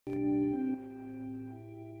Thank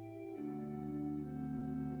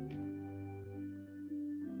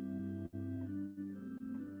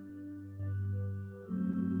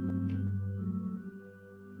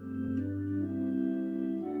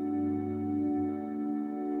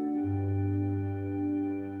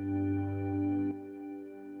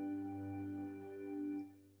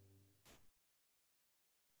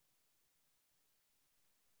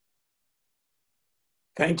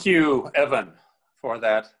you, Evan, for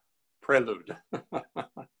that prelude.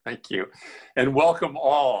 Thank you. And welcome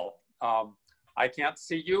all. I can't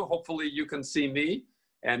see you. Hopefully you can see me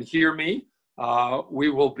and hear me. We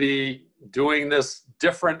will be doing this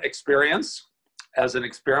different experience as an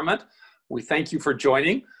experiment. We thank you for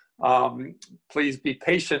joining. Please be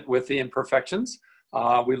patient with the imperfections.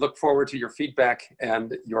 We look forward to your feedback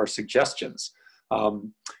and your suggestions.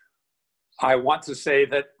 I want to say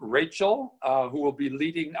that Rachel, who will be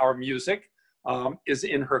leading our music, is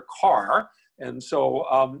in her car. And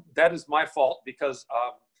so that is my fault because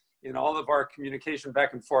in all of our communication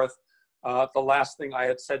back and forth, the last thing I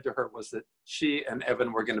had said to her was that she and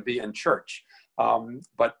Evan were going to be in church.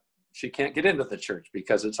 But she can't get into the church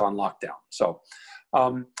because it's on lockdown. So,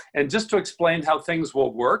 and just to explain how things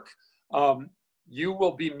will work, you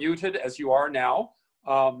will be muted as you are now.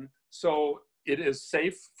 So it is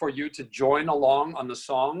safe for you to join along on the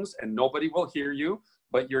songs and nobody will hear you,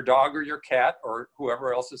 but your dog or your cat or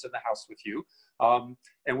whoever else is in the house with you.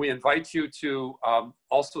 And we invite you to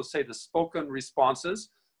also say the spoken responses,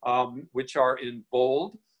 which are in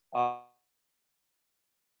bold.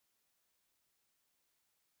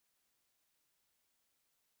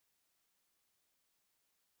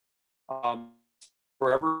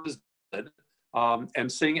 Wherever it is,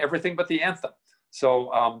 and sing everything but the anthem.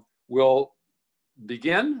 So we'll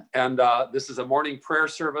begin, and this is a morning prayer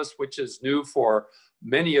service, which is new for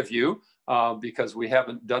many of you because we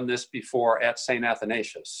haven't done this before at St.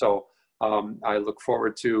 Athanasius. So I look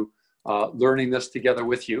forward to learning this together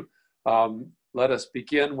with you. Let us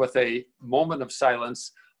begin with a moment of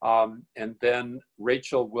silence, and then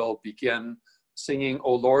Rachel will begin singing,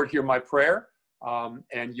 "O Lord, hear my prayer,"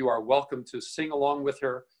 and you are welcome to sing along with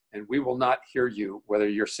her, and we will not hear you, whether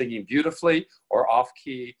you're singing beautifully or off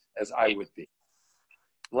key as I would be.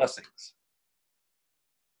 Blessings.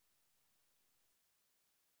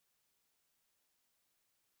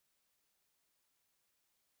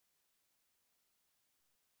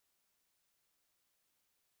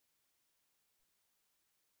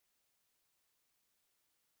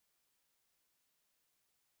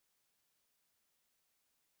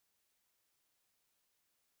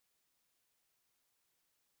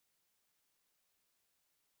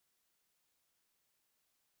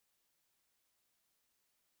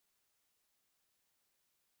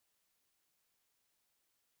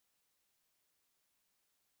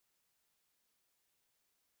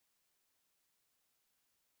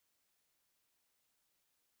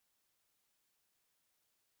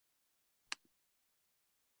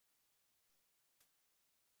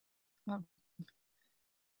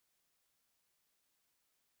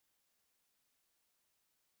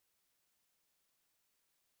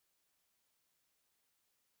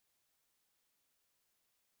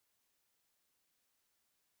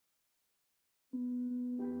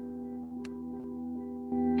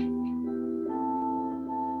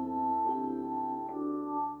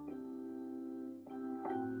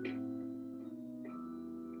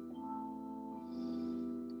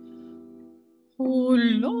 O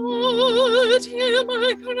Lord, hear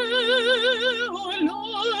my prayer, O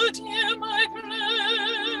Lord, hear my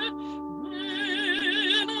prayer.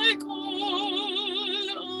 When I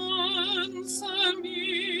call, answer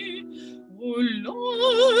me. O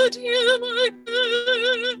Lord, hear my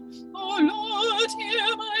prayer, O Lord,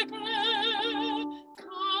 hear my prayer.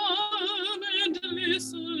 Come and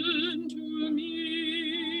listen to me.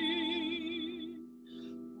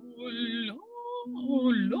 O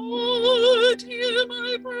Lord, hear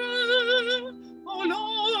my prayer. O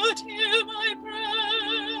Lord, hear my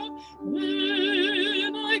prayer.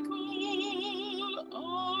 When I call,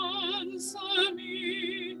 answer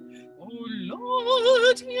me. O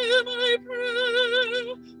Lord, hear my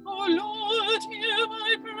prayer. O Lord, hear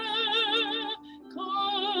my prayer.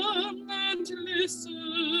 Come and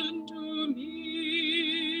listen to me.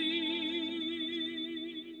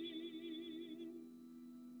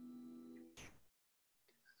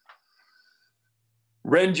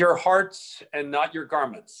 Rend your hearts and not your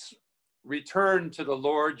garments. Return to the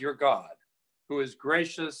Lord your God, who is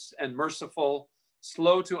gracious and merciful,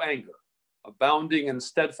 slow to anger, abounding in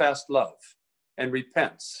steadfast love, and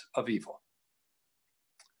repents of evil.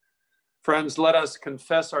 Friends, let us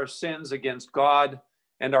confess our sins against God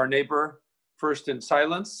and our neighbor, first in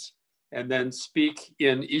silence, and then speak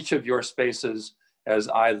in each of your spaces as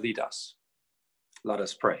I lead us. Let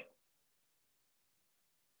us pray.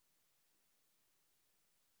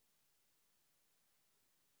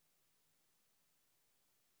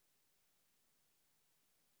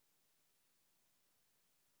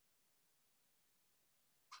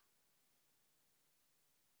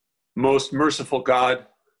 Most merciful God,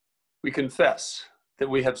 we confess that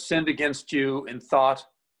we have sinned against you in thought,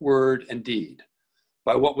 word, and deed,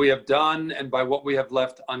 by what we have done and by what we have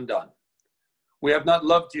left undone. We have not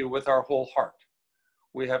loved you with our whole heart.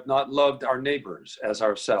 We have not loved our neighbors as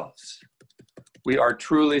ourselves. We are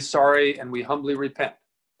truly sorry and we humbly repent.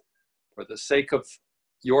 For the sake of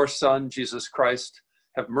your Son, Jesus Christ,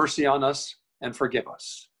 have mercy on us and forgive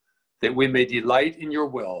us, that we may delight in your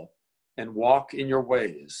will and walk in your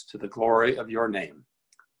ways to the glory of your name.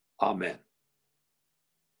 Amen.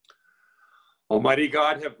 Almighty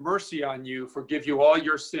God, have mercy on you, forgive you all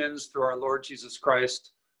your sins through our Lord Jesus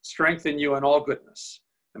Christ, strengthen you in all goodness,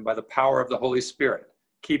 and by the power of the Holy Spirit,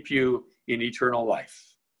 keep you in eternal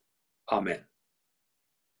life. Amen.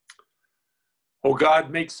 O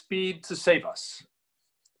God, make speed to save us.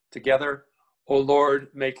 Together, O Lord,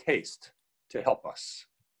 make haste to help us.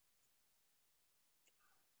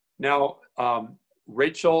 Now,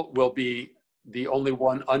 Rachel will be the only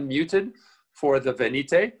one unmuted for the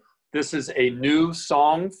Venite. This is a new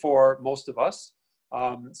song for most of us.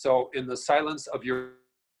 So in the silence of your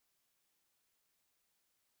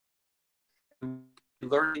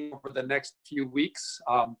learning over the next few weeks,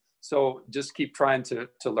 so just keep trying to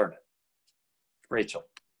learn it. Rachel.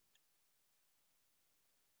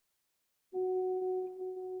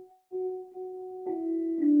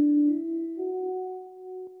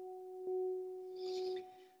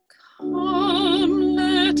 Come,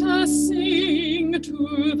 let us sing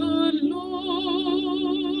to the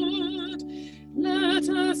Lord. Let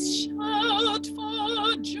us shout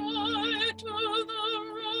for joy to the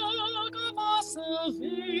rock of our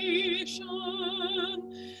salvation.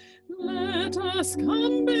 Let us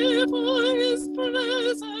come before his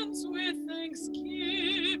presence with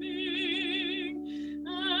thanksgiving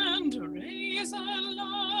and raise a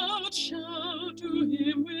loud shout to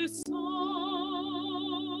him with psalms.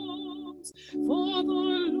 For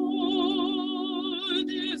the Lord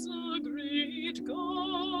is a great God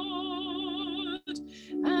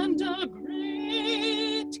and a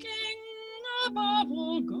great King above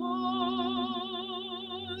all gods.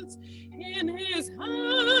 In his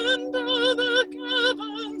hand are the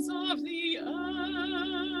caverns of the earth,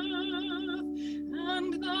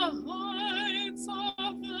 and the heights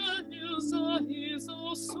of the hills are his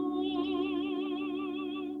also.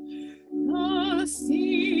 The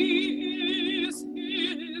sea is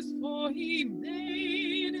his, for he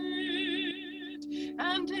made it,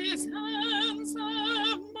 and his hands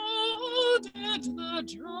have molded the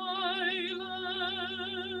dry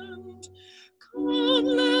land. Come,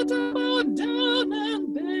 let us bow down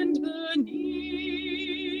and bend the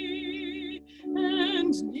knee,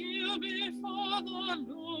 and kneel before the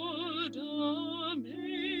Lord our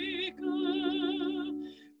Maker,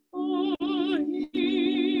 for he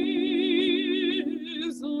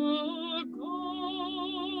is our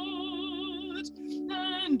God,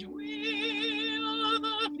 and we are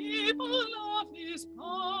the people of his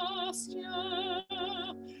pasture,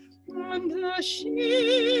 and the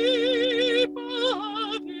sheep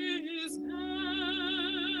of his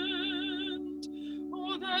hand.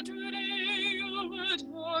 Oh, that today you would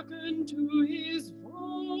hearken to his voice.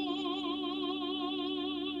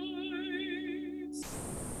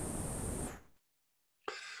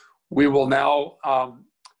 We will now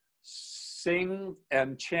sing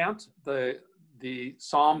and chant the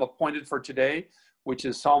psalm appointed for today, which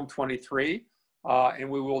is Psalm 23, and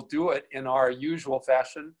we will do it in our usual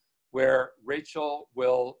fashion, where Rachel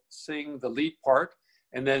will sing the lead part,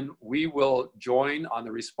 and then we will join on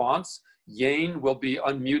the response. Yane will be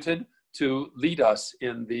unmuted to lead us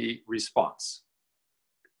in the response.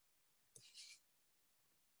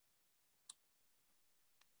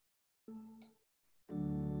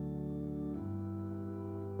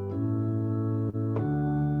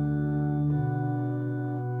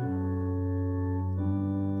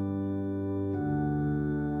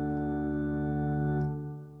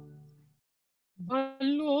 The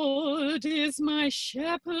Lord is my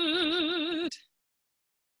shepherd,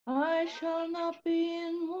 I shall not be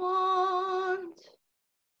in want.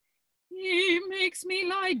 he makes me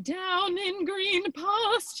lie down in green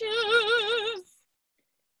pastures,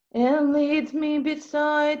 And leads me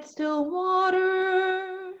beside still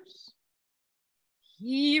waters.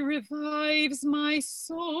 he revives my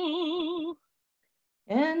soul.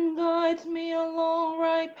 and guides me along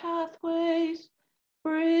right pathways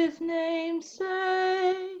for his name's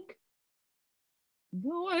sake.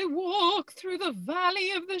 Though I walk through the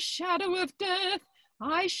valley of the shadow of death,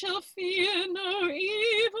 I shall fear no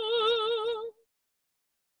evil.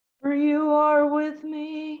 For you are with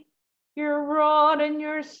me, your rod and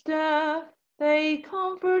your staff, they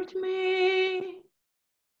comfort me.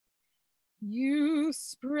 You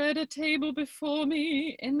spread a table before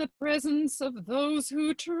me in the presence of those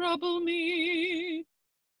who trouble me.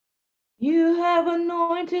 You have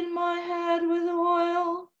anointed my head with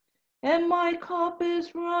oil, and my cup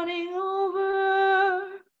is running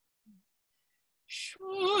over.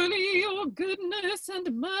 Surely your goodness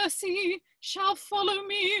and mercy shall follow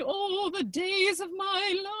me all the days of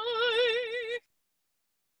my life.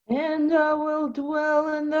 And I will dwell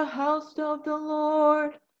in the house of the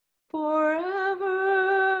Lord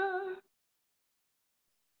forever.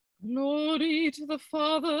 Glory to the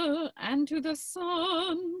Father, and to the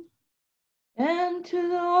Son, And to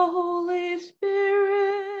the Holy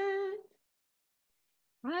Spirit,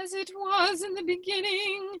 as it was in the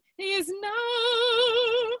beginning, is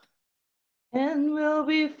now, and will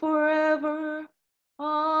be forever.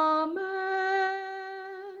 Amen.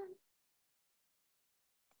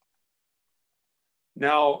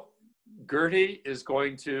 Now, Gertie is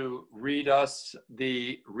going to read us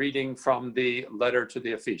the reading from the letter to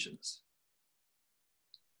the Ephesians.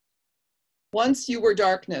 Once you were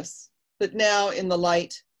darkness, but now in the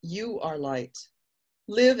light you are light.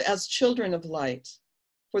 Live as children of light,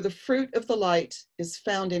 for the fruit of the light is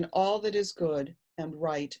found in all that is good and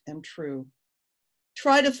right and true.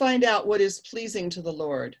 Try to find out what is pleasing to the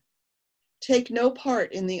Lord. Take no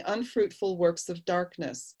part in the unfruitful works of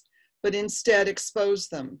darkness, but instead expose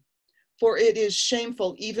them, for it is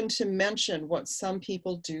shameful even to mention what some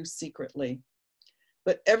people do secretly.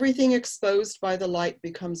 But everything exposed by the light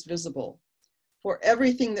becomes visible, for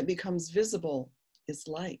everything that becomes visible is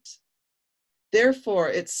light. Therefore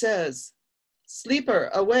it says, "Sleeper,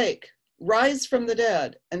 awake, rise from the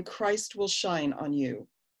dead, and Christ will shine on you."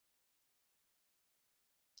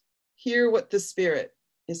 Hear what the Spirit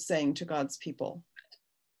is saying to God's people.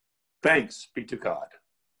 Thanks be to God.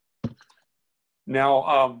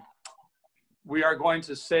 Now, we are going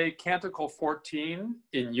to say Canticle 14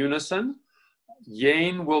 in unison.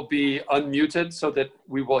 Yane will be unmuted so that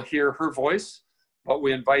we will hear her voice, but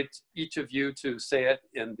we invite each of you to say it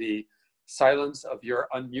in the silence of your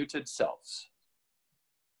unmuted selves.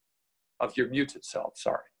 Of your muted self,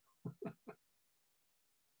 sorry.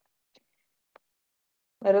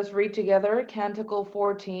 Let us read together Canticle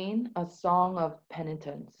 14, a song of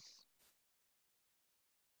penitence.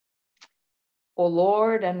 O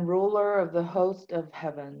Lord and ruler of the host of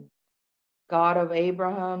heaven, God of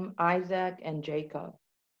Abraham, Isaac, and Jacob,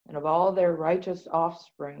 and of all their righteous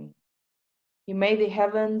offspring, you made the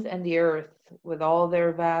heavens and the earth with all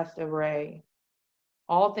their vast array.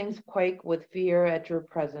 All things quake with fear at your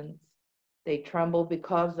presence. They tremble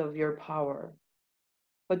because of your power.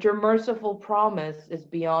 But your merciful promise is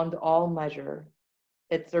beyond all measure.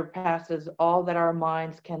 It surpasses all that our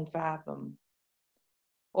minds can fathom.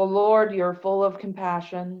 O Lord, you're full of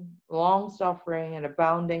compassion, long-suffering, and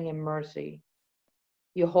abounding in mercy.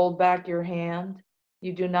 You hold back your hand.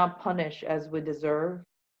 You do not punish as we deserve.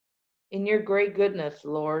 In your great goodness,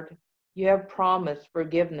 Lord, you have promised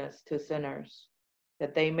forgiveness to sinners,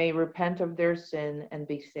 that they may repent of their sin and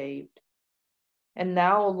be saved. And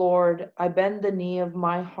now, Lord, I bend the knee of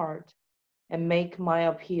my heart and make my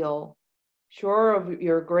appeal, sure of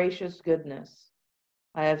your gracious goodness.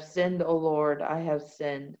 I have sinned, O Lord, I have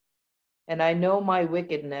sinned, and I know my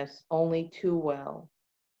wickedness only too well.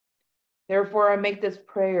 Therefore, I make this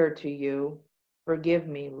prayer to you. Forgive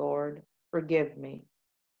me, Lord, forgive me.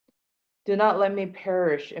 Do not let me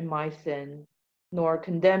perish in my sin, nor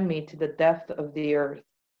condemn me to the depth of the earth.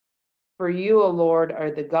 For you, O Lord,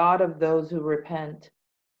 are the God of those who repent,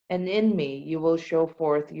 and in me you will show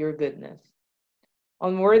forth your goodness.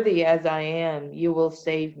 Unworthy as I am, you will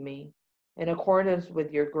save me, in accordance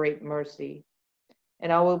with your great mercy.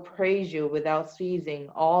 And I will praise you without ceasing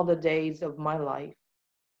all the days of my life.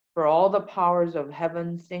 For all the powers of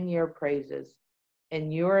heaven sing your praises,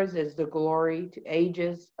 and yours is the glory to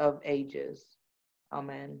ages of ages.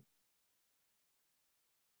 Amen.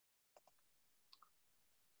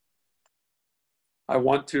 I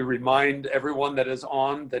want to remind everyone that is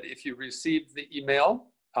on that if you received the email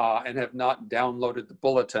and have not downloaded the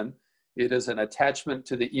bulletin, it is an attachment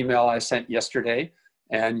to the email I sent yesterday,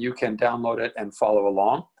 and you can download it and follow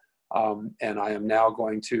along. And I am now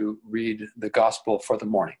going to read the gospel for the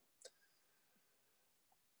morning.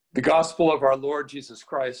 The gospel of our Lord Jesus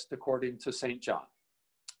Christ according to St. John.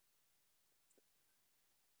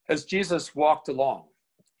 As Jesus walked along,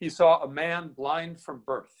 he saw a man blind from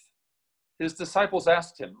birth. His disciples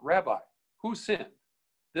asked him, "Rabbi, who sinned,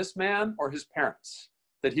 this man or his parents,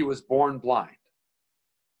 that he was born blind?"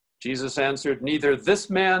 Jesus answered, "Neither this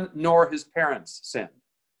man nor his parents sinned.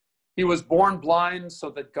 He was born blind so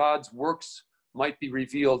that God's works might be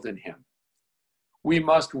revealed in him. We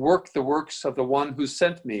must work the works of the one who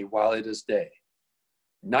sent me while it is day.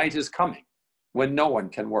 Night is coming when no one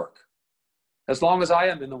can work. As long as I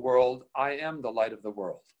am in the world, I am the light of the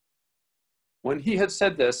world." When he had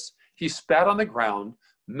said this, he spat on the ground,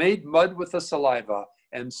 made mud with the saliva,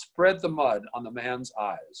 and spread the mud on the man's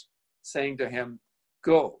eyes, saying to him,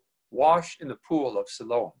 "Go, wash in the pool of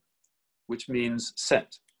Siloam," which means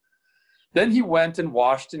sent. Then he went and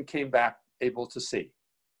washed and came back able to see.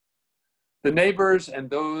 The neighbors and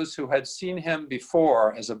those who had seen him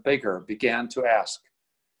before as a beggar began to ask,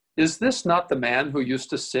 "Is this not the man who used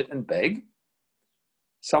to sit and beg?"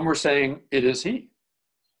 Some were saying, "It is he."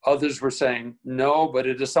 Others were saying, "No, but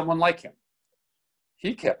it is someone like him."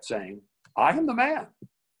 He kept saying, "I am the man."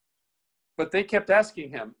 But they kept asking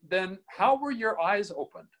him, "Then how were your eyes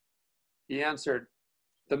opened?" He answered,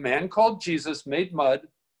 "The man called Jesus made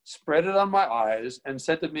mud, spread it on my eyes, and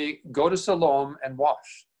said to me, 'Go to Siloam and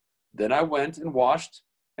wash.' Then I went and washed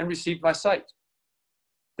and received my sight."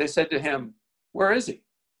 They said to him, "Where is he?"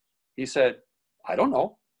 He said, "I don't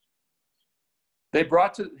know." They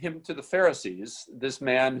brought him to the Pharisees, this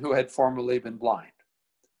man who had formerly been blind.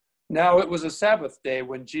 Now it was a Sabbath day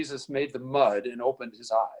when Jesus made the mud and opened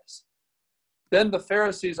his eyes. Then the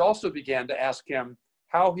Pharisees also began to ask him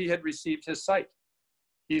how he had received his sight.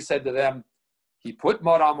 He said to them, "He put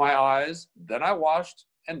mud on my eyes, then I washed,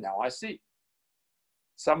 and now I see."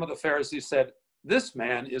 Some of the Pharisees said, "This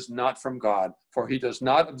man is not from God, for he does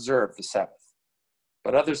not observe the Sabbath."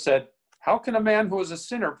 But others said, "How can a man who is a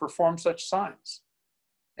sinner perform such signs?"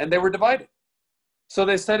 And they were divided. So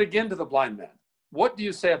they said again to the blind man, "What do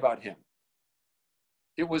you say about him?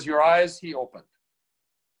 It was your eyes he opened."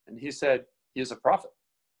 And he said, "He is a prophet."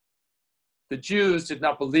 The Jews did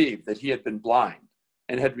not believe that he had been blind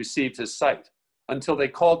and had received his sight until they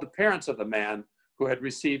called the parents of the man who had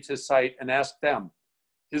received his sight and asked them,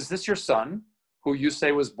 "Is this your son, who you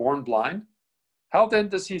say was born blind? How then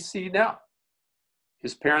does he see now?"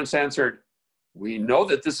 His parents answered, "We know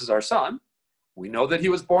that this is our son. We know that he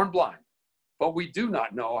was born blind, but we do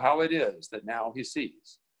not know how it is that now he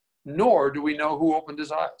sees, nor do we know who opened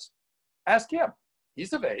his eyes. Ask him.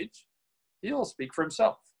 He's of age. He'll speak for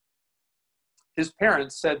himself." His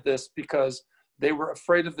parents said this because they were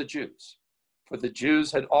afraid of the Jews, for the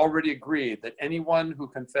Jews had already agreed that anyone who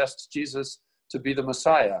confessed Jesus to be the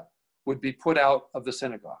Messiah would be put out of the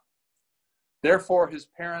synagogue. Therefore, his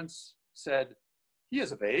parents said, "He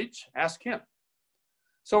is of age, ask him."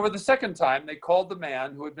 So for the second time, they called the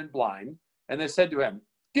man who had been blind, and they said to him,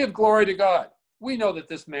 "Give glory to God. We know that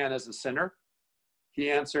this man is a sinner." He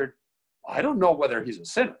answered, "I don't know whether he's a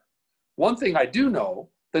sinner. One thing I do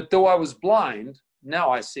know, that though I was blind, now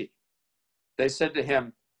I see." They said to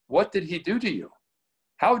him, "What did he do to you?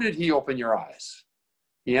 How did he open your eyes?"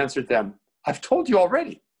 He answered them, "I've told you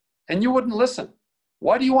already, and you wouldn't listen.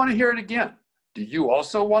 Why do you want to hear it again? Do you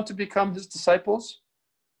also want to become his disciples?"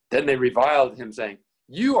 Then they reviled him, saying,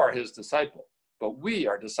 "You are his disciple, but we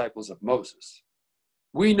are disciples of Moses.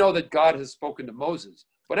 We know that God has spoken to Moses,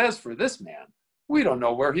 but as for this man, we don't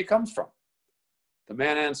know where he comes from." The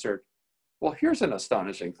man answered, "Well, here's an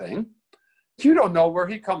astonishing thing. You don't know where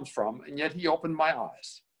he comes from, and yet he opened my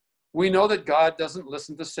eyes. We know that God doesn't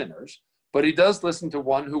listen to sinners, but he does listen to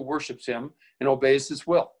one who worships him and obeys his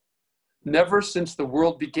will. Never since the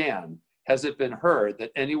world began has it been heard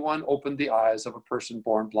that anyone opened the eyes of a person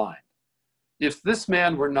born blind. If this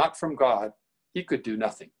man were not from God, he could do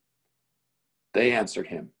nothing." They answered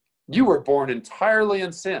him, "You were born entirely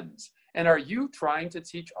in sins, and are you trying to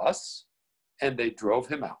teach us?" And they drove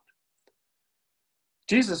him out.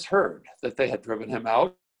 Jesus heard that they had driven him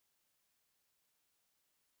out.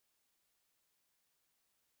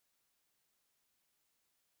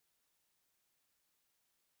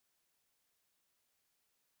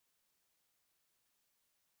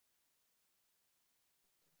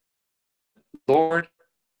 "Lord,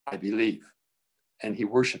 I believe." And he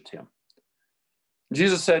worshiped him.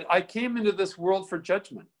 Jesus said, "I came into this world for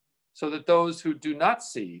judgment, so that those who do not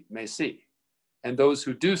see may see, and those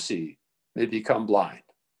who do see may become blind."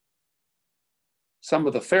 Some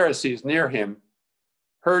of the Pharisees near him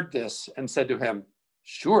heard this and said to him,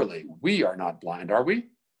 "Surely we are not blind, are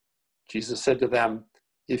we?" Jesus said to them,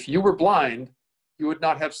 "If you were blind, you would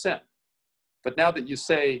not have sin. But now that you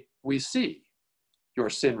say, 'We see,' your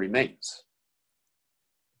sin remains."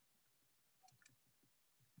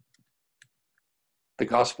 The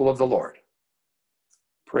gospel of the Lord.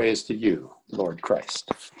 Praise to you, Lord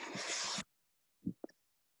Christ.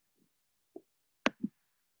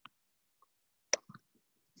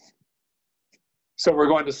 So we're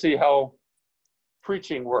going to see how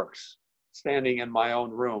preaching works, standing in my own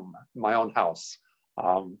room, my own house,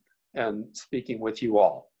 and speaking with you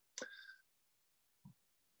all.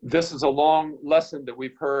 This is a long lesson that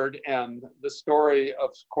we've heard, and the story, of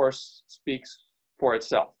course, speaks for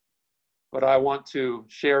itself. But I want to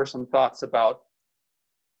share some thoughts about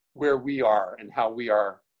where we are and how we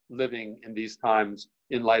are living in these times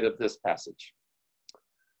in light of this passage.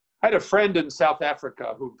 I had a friend in South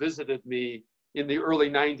Africa who visited me in the early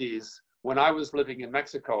 90s when I was living in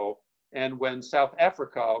Mexico and when South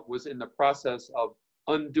Africa was in the process of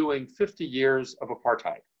undoing 50 years of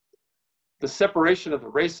apartheid. The separation of the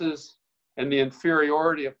races and the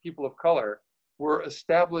inferiority of people of color were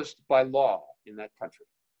established by law in that country.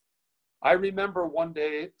 I remember one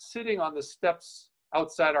day sitting on the steps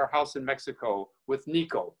outside our house in Mexico with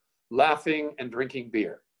Nico, laughing and drinking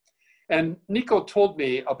beer. And Nico told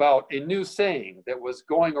me about a new saying that was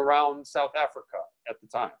going around South Africa at the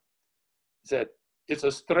time. He said, "It's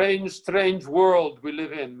a strange, strange world we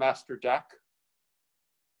live in, Master Jack."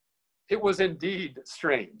 It was indeed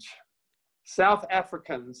strange. South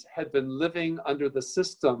Africans had been living under the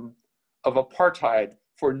system of apartheid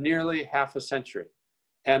for nearly half a century,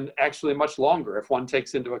 and actually much longer if one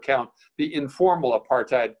takes into account the informal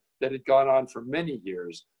apartheid that had gone on for many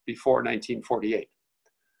years before 1948.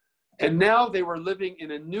 And now they were living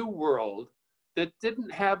in a new world that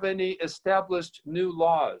didn't have any established new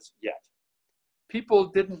laws yet. People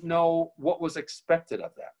didn't know what was expected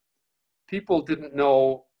of them. People didn't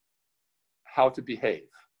know how to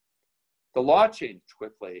behave. The law changed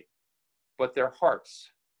quickly, but their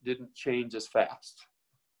hearts didn't change as fast.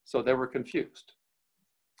 So they were confused.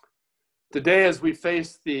 Today, as we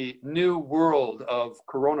face the new world of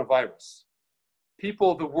coronavirus,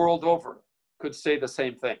 people the world over could say the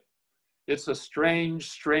same thing. It's a strange,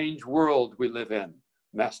 strange world we live in,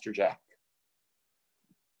 Master Jack.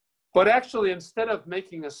 But actually, instead of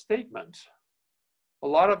making a statement, a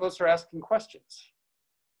lot of us are asking questions.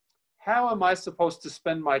 How am I supposed to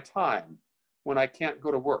spend my time when I can't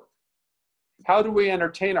go to work? How do we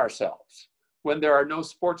entertain ourselves when there are no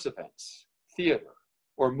sports events, theater,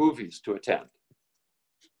 or movies to attend?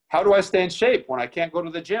 How do I stay in shape when I can't go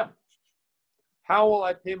to the gym? How will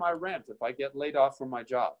I pay my rent if I get laid off from my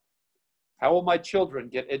job? How will my children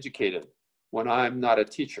get educated when I'm not a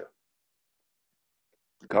teacher?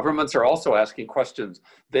 Governments are also asking questions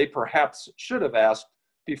they perhaps should have asked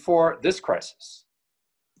before this crisis.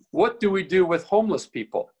 What do we do with homeless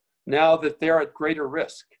people now that they're at greater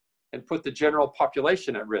risk and put the general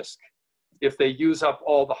population at risk if they use up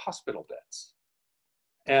all the hospital beds?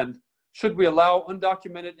 And should we allow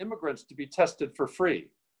undocumented immigrants to be tested for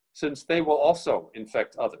free, since they will also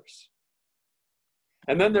infect others?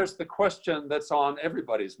 And then there's the question that's on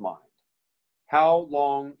everybody's mind. How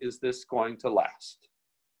long is this going to last?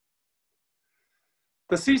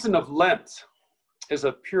 The season of Lent is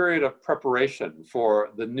a period of preparation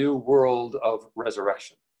for the new world of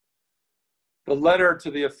resurrection. The letter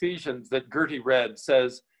to the Ephesians that Gertie read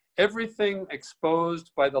says, "Everything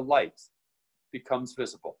exposed by the light becomes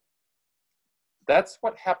visible." That's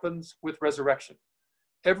what happens with resurrection.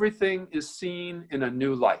 Everything is seen in a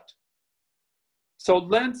new light. So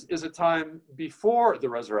Lent is a time before the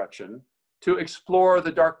resurrection to explore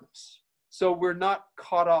the darkness, so we're not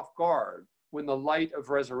caught off guard when the light of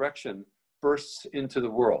resurrection bursts into the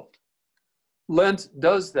world. Lent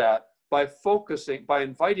does that by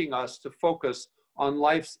inviting us to focus on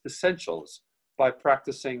life's essentials by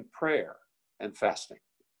practicing prayer and fasting.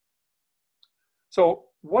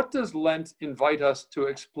 So what does Lent invite us to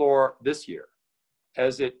explore this year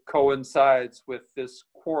as it coincides with this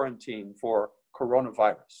quarantine for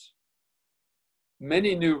coronavirus?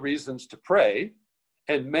 Many new reasons to pray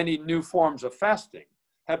and many new forms of fasting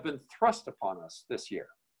have been thrust upon us this year.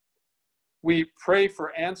 We pray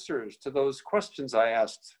for answers to those questions I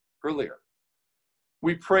asked earlier.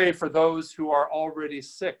 We pray for those who are already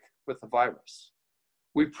sick with the virus.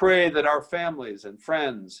 We pray that our families and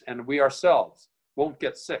friends and we ourselves won't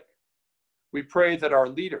get sick. We pray that our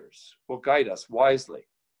leaders will guide us wisely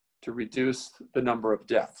to reduce the number of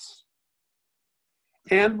deaths.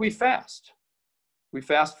 And we fast. We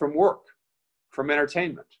fast from work, from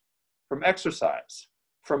entertainment, from exercise,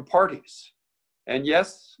 from parties, and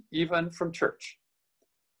yes, even from church.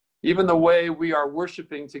 Even the way we are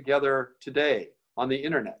worshiping together today on the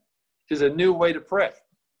internet is a new way to pray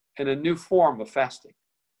and a new form of fasting.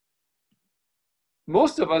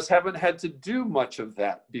 Most of us haven't had to do much of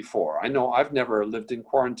that before. I know I've never lived in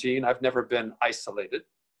quarantine. I've never been isolated.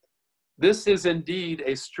 This is indeed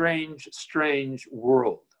a strange, strange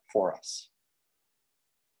world for us.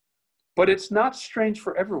 But it's not strange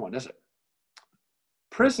for everyone, is it?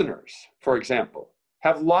 Prisoners, for example,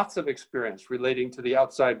 have lots of experience relating to the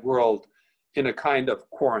outside world in a kind of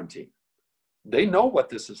quarantine. They know what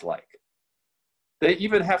this is like. They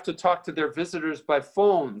even have to talk to their visitors by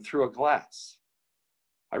phone through a glass.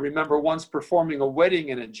 I remember once performing a wedding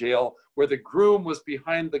in a jail where the groom was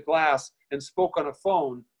behind the glass and spoke on a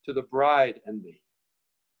phone to the bride and me.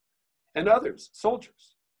 And others,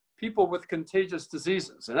 soldiers, people with contagious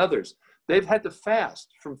diseases, and others, they've had to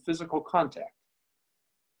fast from physical contact.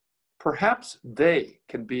 Perhaps they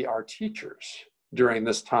can be our teachers during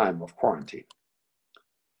this time of quarantine.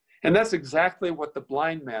 And that's exactly what the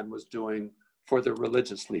blind man was doing for the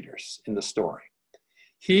religious leaders in the story.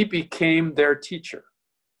 He became their teacher,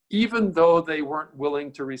 even though they weren't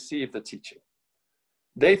willing to receive the teaching.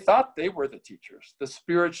 They thought they were the teachers, the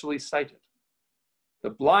spiritually sighted. The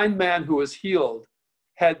blind man who was healed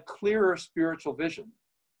had clearer spiritual vision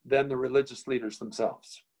than the religious leaders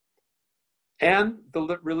themselves. And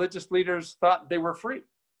the religious leaders thought they were free,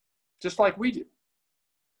 just like we do.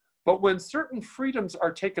 But when certain freedoms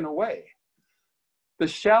are taken away, the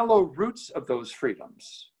shallow roots of those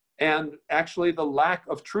freedoms, and actually the lack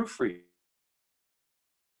of true freedom,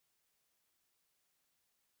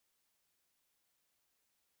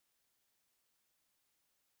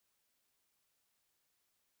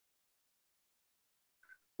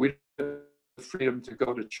 we have the freedom to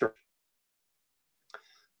go to church.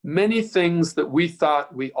 Many things that we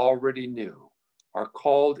thought we already knew are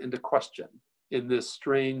called into question in this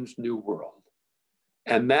strange new world.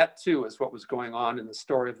 And that too is what was going on in the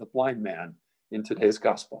story of the blind man in today's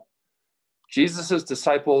gospel. Jesus'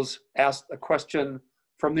 disciples asked a question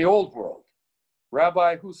from the old world.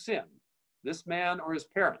 Rabbi, who sinned, this man or his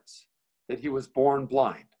parents, that he was born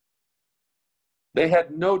blind? They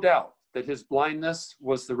had no doubt that his blindness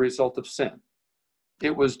was the result of sin.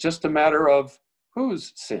 It was just a matter of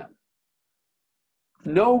whose sin?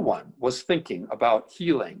 No one was thinking about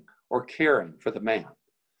healing or caring for the man.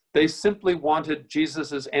 They simply wanted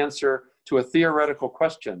Jesus' answer to a theoretical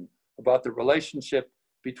question about the relationship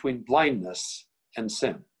between blindness and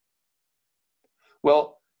sin.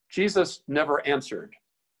 Well, Jesus never answered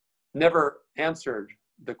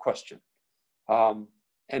the question.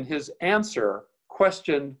 And his answer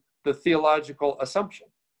questioned the theological assumption.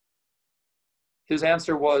 His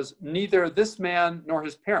answer was, neither this man nor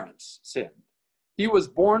his parents sinned. He was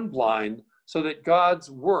born blind so that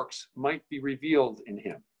God's works might be revealed in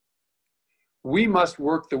him. We must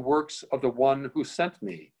work the works of the one who sent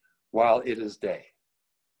me while it is day.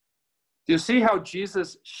 Do you see how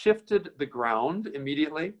Jesus shifted the ground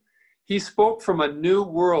immediately? He spoke from a new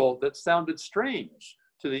world that sounded strange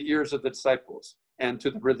to the ears of the disciples and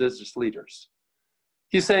to the religious leaders.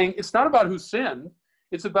 He's saying, it's not about who sinned,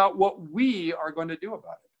 it's about what we are going to do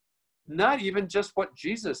about it. Not even just what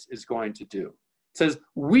Jesus is going to do. It says,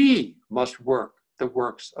 we must work the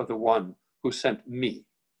works of the one who sent me.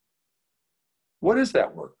 What is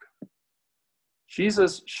that work?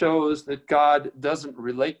 Jesus shows that God doesn't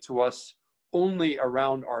relate to us only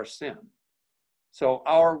around our sin. So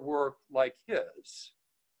our work, like his,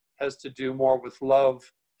 has to do more with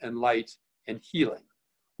love and light and healing,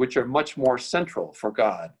 which are much more central for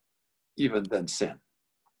God, even than sin.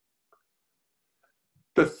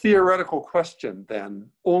 The theoretical question, then,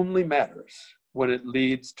 only matters when it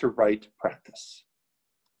leads to right practice.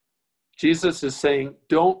 Jesus is saying,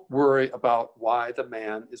 don't worry about why the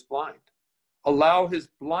man is blind. Allow his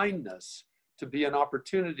blindness to be an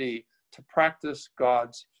opportunity to practice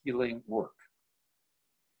God's healing work.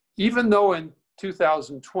 Even though in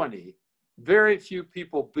 2020, very few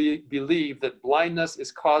people believe that blindness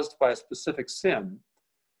is caused by a specific sin,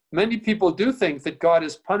 many people do think that God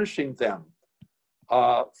is punishing them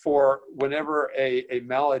for whenever a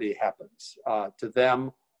malady happens to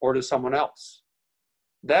them or to someone else.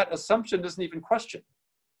 That assumption isn't even questioned.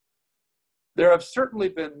 There have certainly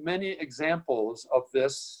been many examples of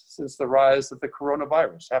this since the rise of the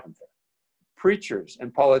coronavirus, haven't there? Preachers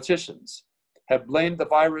and politicians have blamed the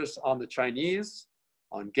virus on the Chinese,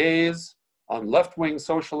 on gays, on left-wing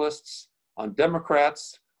socialists, on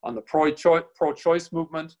Democrats, on the pro-choice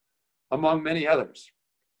movement, among many others.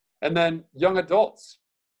 And then young adults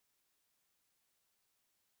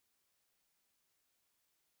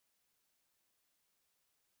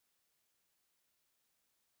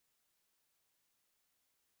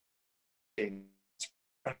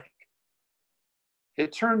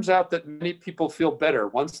it turns out that many people feel better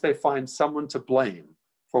once they find someone to blame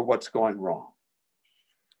for what's going wrong.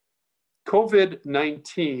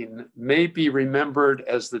 COVID-19 may be remembered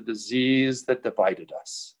as the disease that divided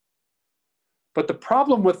us. But the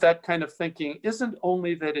problem with that kind of thinking isn't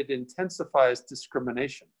only that it intensifies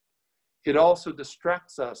discrimination, it also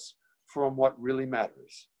distracts us from what really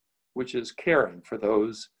matters, which is caring for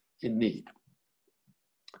those in need.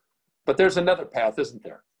 But there's another path, isn't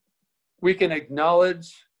there? We can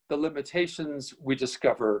acknowledge the limitations we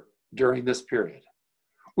discover during this period.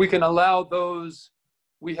 We can allow those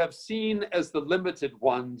we have seen as the limited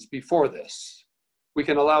ones before this. We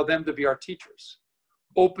can allow them to be our teachers,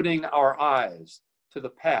 opening our eyes to the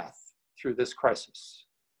path through this crisis.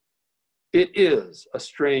 It is a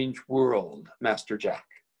strange world, Master Jack.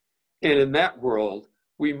 And in that world,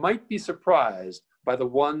 we might be surprised by the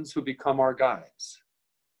ones who become our guides.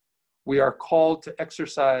 We are called to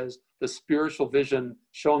exercise the spiritual vision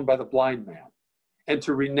shown by the blind man and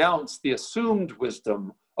to renounce the assumed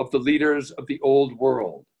wisdom of the leaders of the old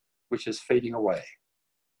world, which is fading away.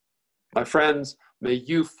 My friends, may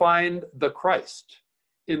you find the Christ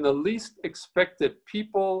in the least expected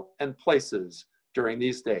people and places during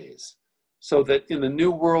these days, so that in the new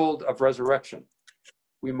world of resurrection,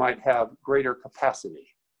 we might have greater capacity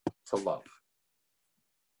to love.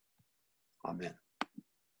 Amen.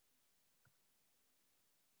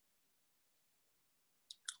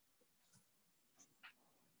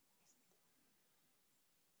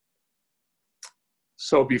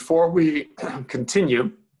 So before we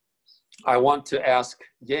continue, I want to ask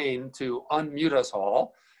Yane to unmute us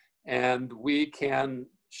all, and we can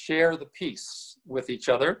share the peace with each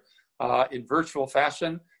other in virtual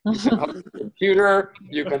fashion. You can hug the computer,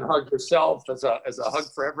 you can hug yourself as a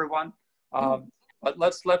hug for everyone. But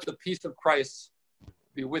let's let the peace of Christ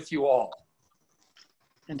be with you all.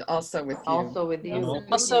 And also with you. Also with you.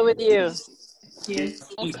 Also with you. Peace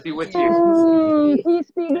be with you.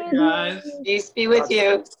 Peace be with Guys, you. Peace be with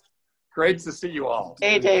you. Great to see you all.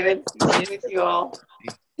 Hey, David. Peace be with you all.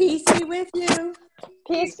 Peace be with you.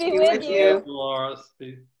 Peace be with you. Dolores,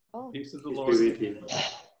 peace of the Lord.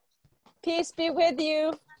 Peace be with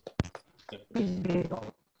you.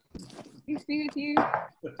 Peace be with you.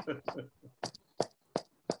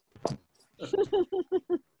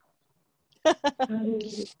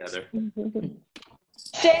 Together.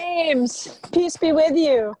 James, peace be with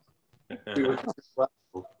you.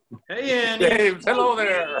 Hey, Annie. James, hello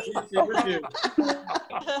there. Peace be with you.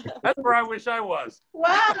 That's where I wish I was.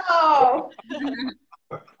 Wow.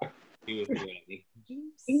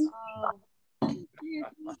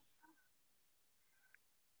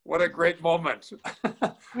 What a great moment.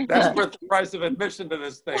 That's worth the price of admission to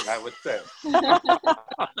this thing, I would say.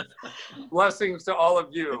 Blessings to all of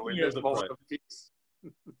you in this moment of peace.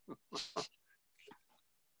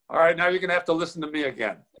 All right, now you're going to have to listen to me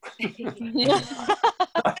again.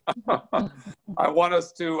 I want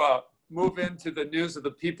us to move into the news of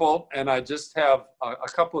the people, and I just have a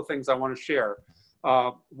couple of things I want to share.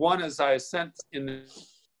 One is I sent in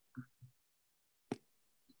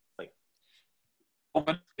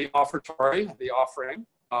the offertory, the offering.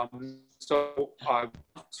 So I want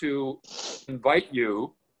to invite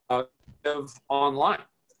you to live online.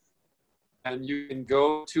 And you can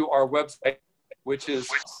go to our website, which is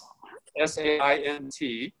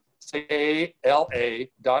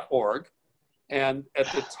SAINTCALA.org. And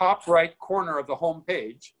at the top right corner of the home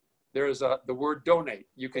page, there's the word donate.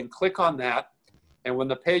 You can click on that. And when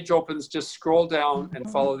the page opens, just scroll down and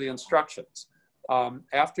follow the instructions.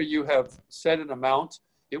 After you have set an amount,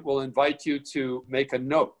 it will invite you to make a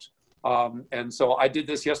note. And so I did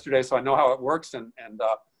this yesterday, so I know how it works. And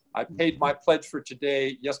I paid my pledge for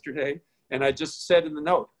today, yesterday, and I just said in the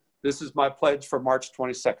note, this is my pledge for March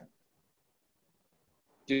 22nd.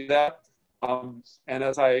 Do that. And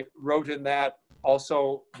as I wrote in that,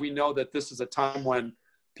 also, we know that this is a time when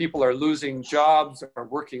people are losing jobs, are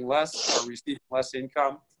working less, are receiving less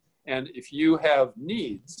income. And if you have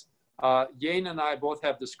needs, Yane and I both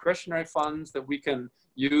have discretionary funds that we can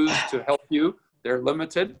use to help you. They're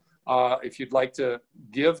limited. If you'd like to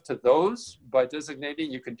give to those by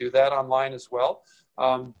designating, you can do that online as well.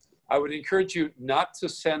 I would encourage you not to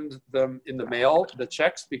send them in the mail, the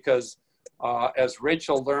checks, because as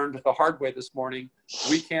Rachel learned the hard way this morning,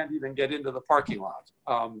 we can't even get into the parking lot.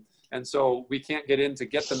 And so we can't get in to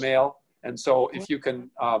get the mail. And so if you can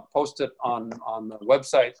post it on the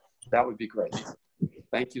website, that would be great.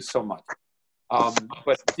 Thank you so much.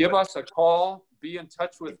 But give us a call, be in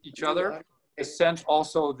touch with each other. I sent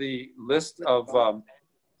also the list of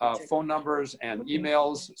phone numbers and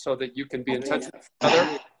emails so that you can be in touch with each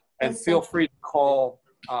other. And feel free to call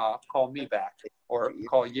call me back or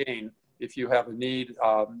call Yane if you have a need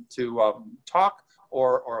to talk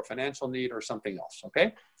or a financial need or something else,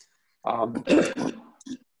 okay?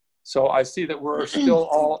 So I see that we're still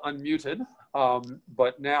all unmuted,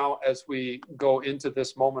 but now as we go into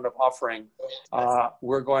this moment of offering,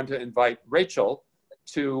 we're going to invite Rachel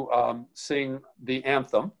to sing the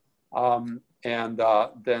anthem. And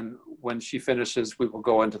then when she finishes, we will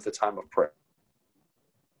go into the time of prayer.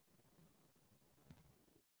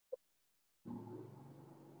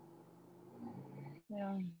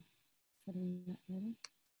 Yeah.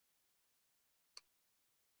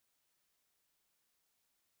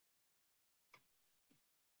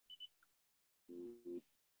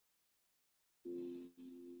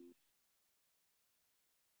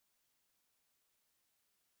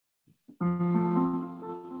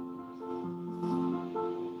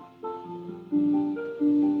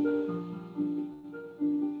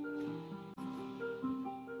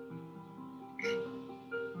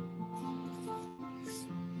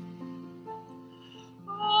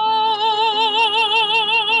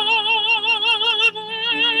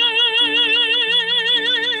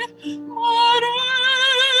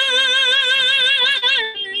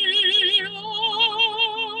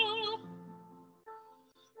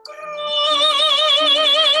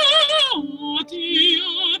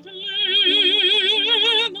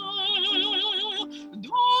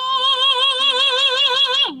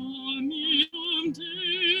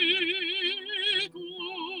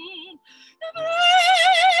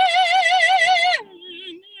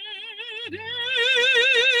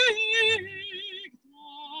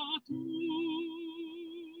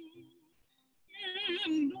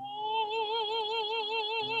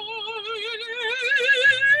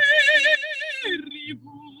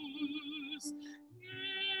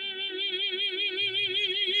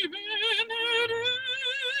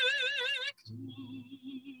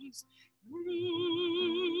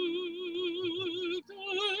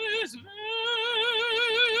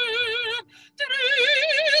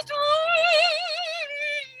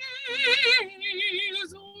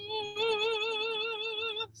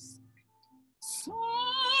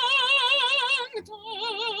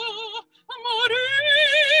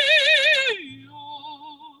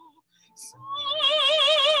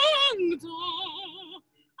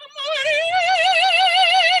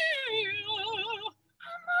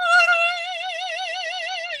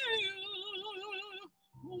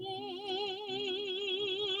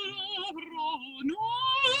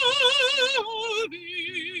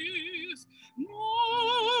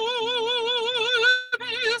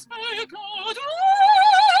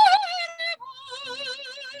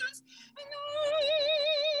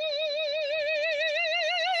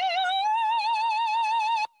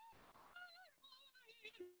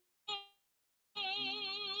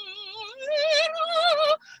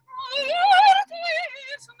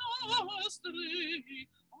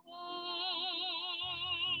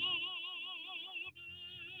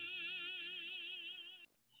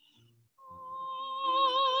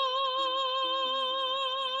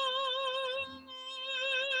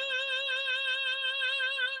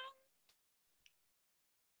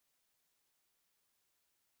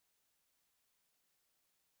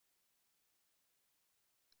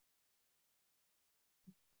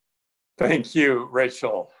 Thank you,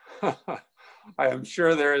 Rachel. I am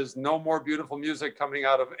sure there is no more beautiful music coming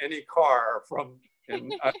out of any car from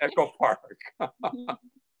in Echo Park.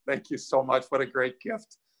 Thank you so much. What a great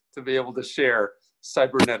gift to be able to share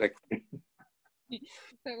cybernetically.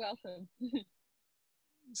 So welcome.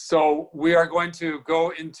 So we are going to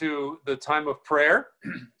go into the time of prayer.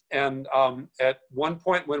 And at one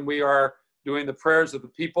point when we are doing the prayers of the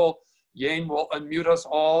people, Yane will unmute us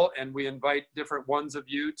all, and we invite different ones of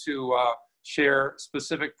you to share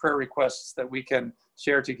specific prayer requests that we can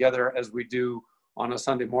share together as we do on a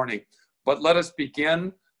Sunday morning. But let us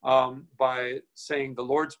begin by saying the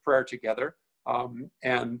Lord's Prayer together.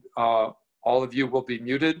 And all of you will be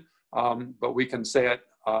muted, but we can say it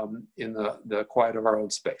in the quiet of our own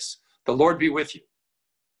space. The Lord be with you.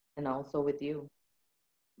 And also with you.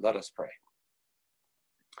 Let us pray.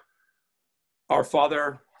 Our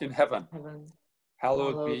Father in heaven,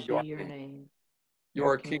 hallowed be your name.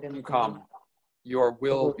 Your kingdom come, your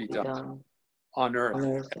will be done on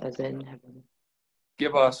earth as in heaven.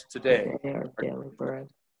 Give us today our daily bread.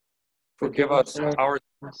 Forgive us our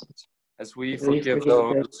sins as we forgive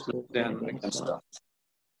those who sin against us.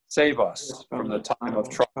 Save us from the time of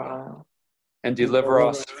trial and deliver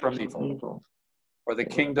us from evil. For the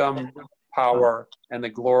kingdom, power, and the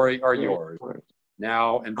glory are yours,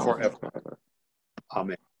 now and forever.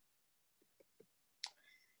 Amen.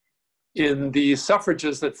 In the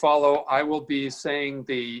suffrages that follow, I will be saying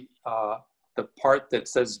the part that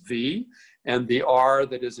says V, and the R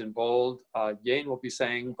that is in bold, Yane will be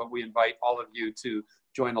saying, but we invite all of you to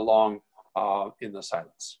join along in the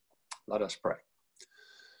silence. Let us pray.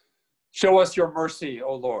 Show us your mercy,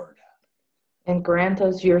 O Lord. And grant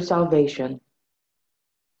us your salvation.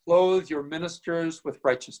 Clothe your ministers with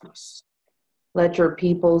righteousness. Let your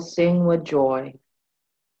people sing with joy.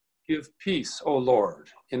 Give peace, O Lord,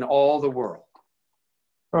 in all the world.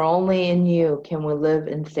 For only in you can we live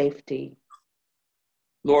in safety.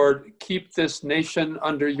 Lord, keep this nation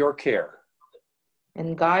under your care.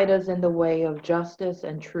 And guide us in the way of justice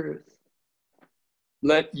and truth.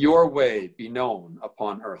 Let your way be known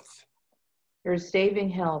upon earth. Your saving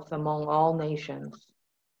health among all nations.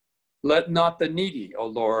 Let not the needy, O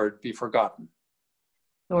Lord, be forgotten.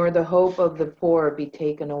 Nor the hope of the poor be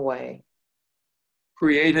taken away.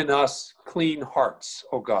 Create in us clean hearts,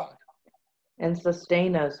 O God. And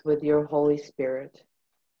sustain us with your Holy Spirit.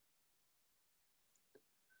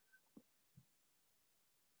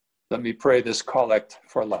 Let me pray this collect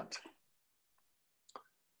for Lent.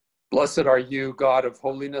 Blessed are you, God of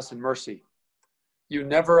holiness and mercy. You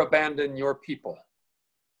never abandon your people.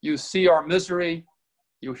 You see our misery,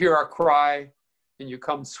 you hear our cry, and you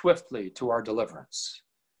come swiftly to our deliverance.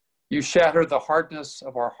 You shatter the hardness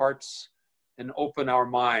of our hearts and open our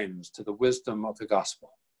minds to the wisdom of the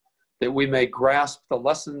gospel, that we may grasp the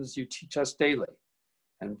lessons you teach us daily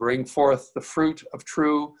and bring forth the fruit of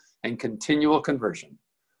true and continual conversion.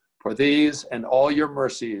 For these and all your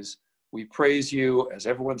mercies, we praise you, as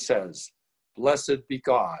everyone says, blessed be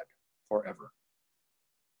God forever.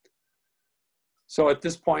 So at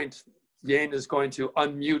this point, Yane is going to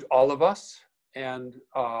unmute all of us, and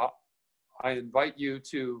I invite you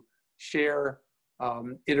to share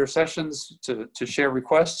intercessions, to share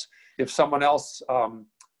requests. If someone else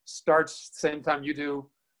starts same time you do,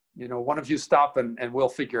 one of you stop and we'll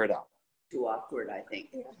figure it out. Too awkward, I think.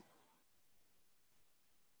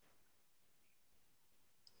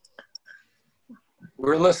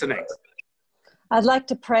 We're listening. I'd like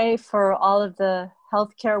to pray for all of the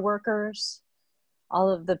healthcare workers, all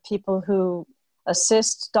of the people who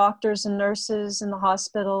assist doctors and nurses in the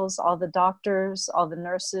hospitals, all the doctors, all the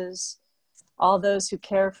nurses, all those who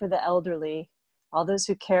care for the elderly, all those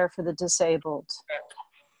who care for the disabled.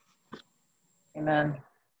 Amen.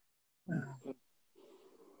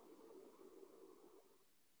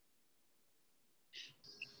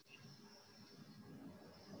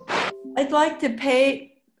 I'd like to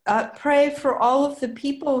pray for all of the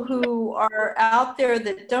people who are out there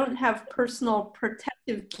that don't have personal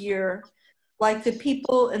protective gear, like the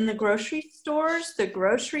people in the grocery stores, the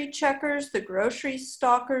grocery checkers, the grocery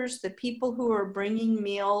stalkers, the people who are bringing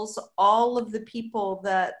meals, all of the people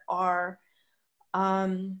that are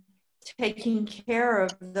taking care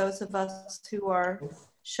of those of us who are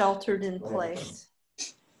sheltered in place.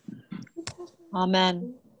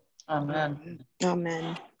 Amen. Amen.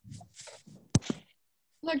 Amen.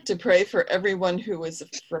 I'd like to pray for everyone who is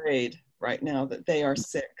afraid right now that they are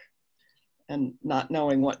sick and not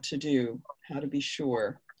knowing what to do, how to be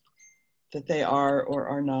sure that they are or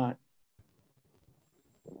are not.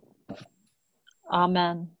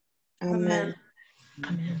 Amen. Amen.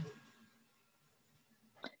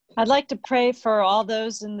 I'd like to pray for all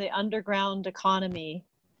those in the underground economy,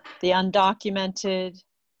 the undocumented,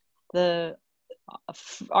 the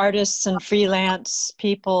artists and freelance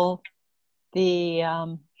people, the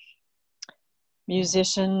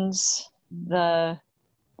musicians, the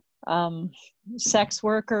sex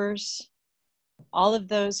workers, all of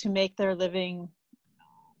those who make their living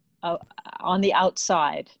on the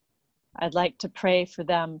outside. I'd like to pray for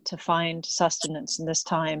them to find sustenance in this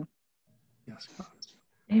time. Yes.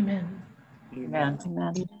 Amen. Amen.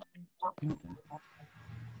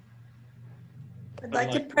 I'd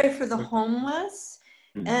like to pray for the homeless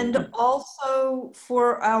and also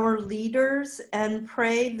for our leaders, and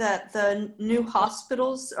pray that the new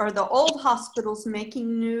hospitals, or the old hospitals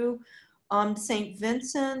making new, St.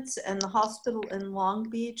 Vincent's and the hospital in Long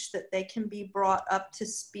Beach, that they can be brought up to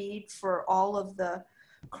speed for all of the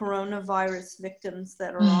coronavirus victims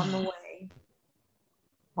that are on the way.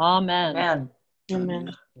 Amen.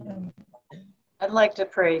 Amen. I'd like to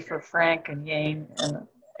pray for Frank and Yane and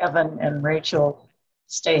Evan and Rachel.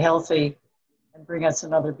 Stay healthy and bring us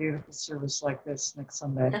another beautiful service like this next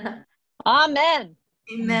Sunday. Amen.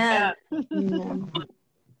 Amen. Amen.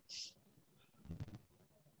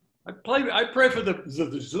 I pray for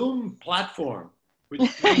the Zoom platform, which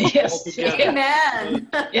Yes. all together. Amen.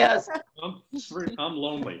 Yes. I'm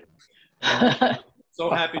lonely. So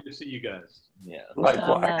happy to see you guys.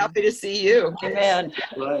 Likewise. Amen. Happy to see you. Amen.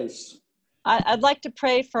 Nice. I'd like to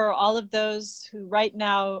pray for all of those who right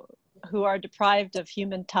now who are deprived of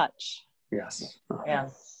human touch. Yes.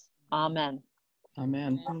 Yes. Amen.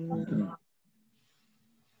 Amen. Amen.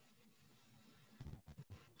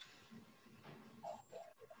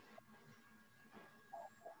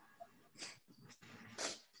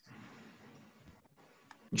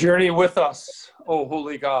 Journey with us, O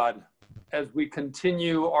holy God, as we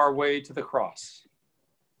continue our way to the cross.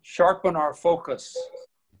 Sharpen our focus,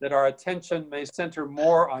 that our attention may center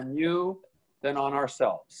more on you than on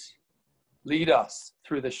ourselves. Lead us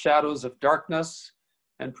through the shadows of darkness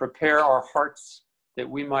and prepare our hearts that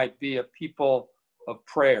we might be a people of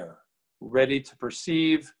prayer, ready to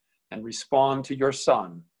perceive and respond to your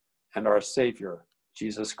Son and our Savior,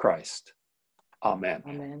 Jesus Christ. Amen.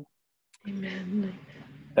 Amen. Amen.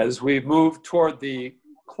 As we move toward the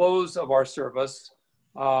close of our service,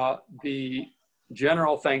 the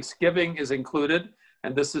general thanksgiving is included,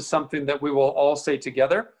 and this is something that we will all say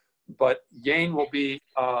together, but Yane will be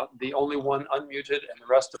the only one unmuted, and the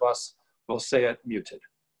rest of us will say it muted.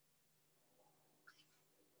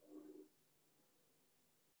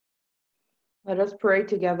 Let us pray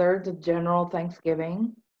together the general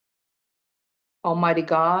thanksgiving. Almighty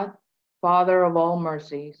God, Father of all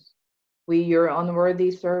mercies, we, your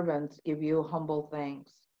unworthy servants, give you humble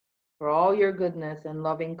thanks for all your goodness and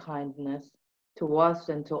loving kindness to us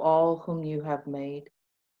and to all whom you have made.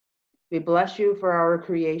 We bless you for our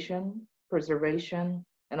creation, preservation,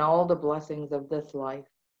 and all the blessings of this life,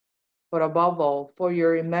 but above all, for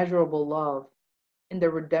your immeasurable love in the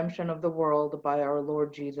redemption of the world by our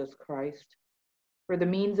Lord Jesus Christ, for the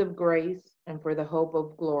means of grace and for the hope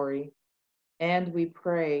of glory. And we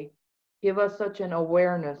pray, give us such an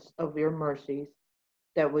awareness of your mercies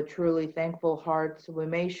that with truly thankful hearts we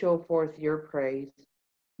may show forth your praise,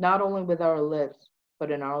 not only with our lips,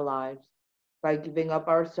 but in our lives, by giving up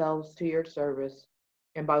ourselves to your service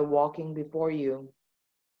and by walking before you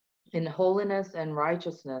in holiness and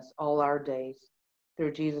righteousness all our days.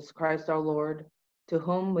 Through Jesus Christ our Lord, to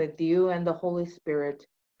whom with you and the Holy Spirit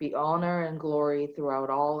be honor and glory throughout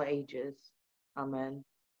all ages. Amen.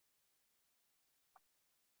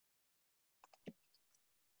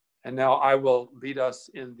 And now I will lead us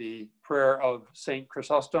in the prayer of Saint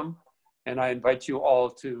Chrysostom, and I invite you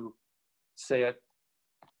all to say it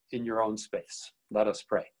in your own space. Let us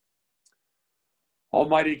pray.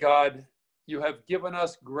 Almighty God, you have given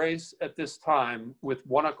us grace at this time with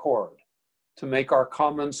one accord to make our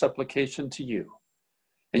common supplication to you.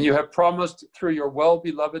 And you have promised through your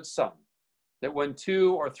well-beloved Son that when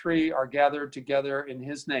 2 or 3 are gathered together in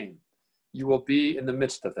his name, you will be in the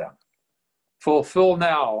midst of them. Fulfill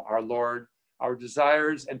now, our Lord, our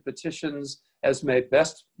desires and petitions as may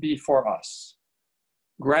best be for us,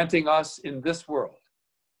 granting us in this world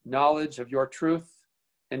knowledge of your truth,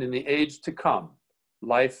 and in the age to come,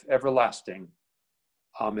 life everlasting.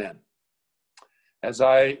 Amen. As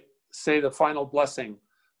I say the final blessing,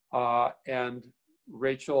 and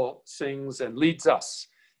Rachel sings and leads us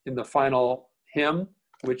in the final hymn,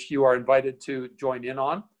 which you are invited to join in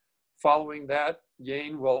on. Following that,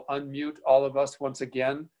 Yane will unmute all of us once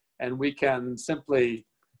again, and we can simply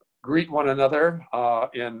greet one another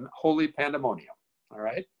in holy pandemonium, all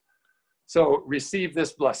right? So receive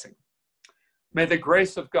this blessing. May the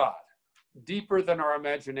grace of God, deeper than our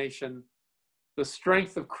imagination, the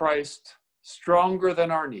strength of Christ, stronger than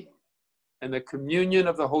our need, and the communion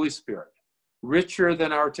of the Holy Spirit, richer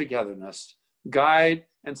than our togetherness, guide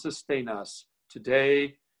and sustain us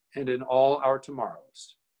today and in all our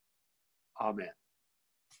tomorrows. Amen.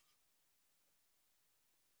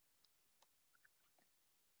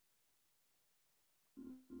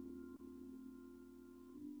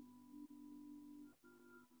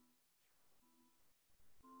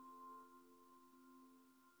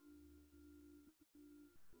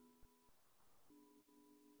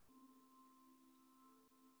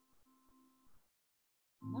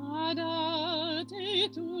 Nada te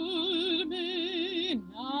turbe,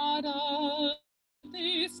 nada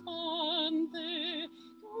te espante,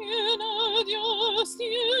 quien a Dios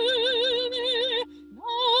tiene,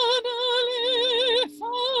 nada le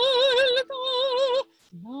falta,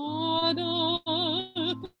 nada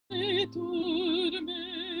te turbe,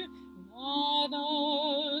 nada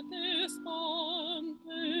te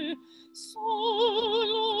espante,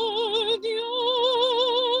 solo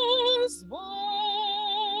Dios basta.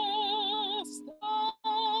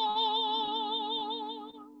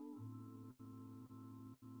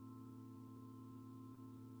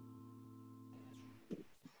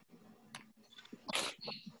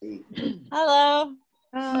 Hello.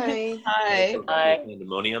 Hi. Hi. Hi.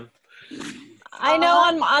 Pandemonium. I know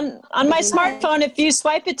on my smartphone, if you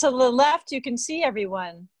swipe it to the left, you can see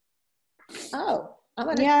everyone. Oh, I'm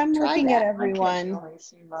gonna Yeah, I'm try looking that. at everyone.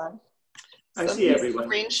 I see everyone.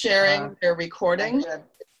 Screen sharing, they're recording.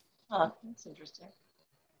 Huh, that's interesting.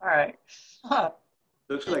 All right. Huh.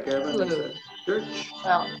 Looks like everyone's at church.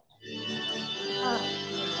 Well, in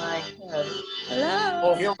my head. Hello.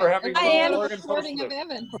 Oh, here we're having Hi, a Annie. Lord and Recording of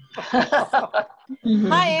Positive. Evan.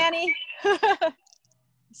 Hi, Annie.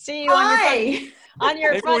 See you on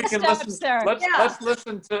your Maybe we front can steps listen. there. Let's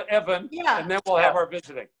listen to Evan, and then we'll have our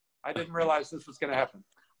visiting. I didn't realize this was going to happen.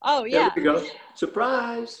 Oh, yeah. There we go.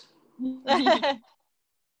 Surprise.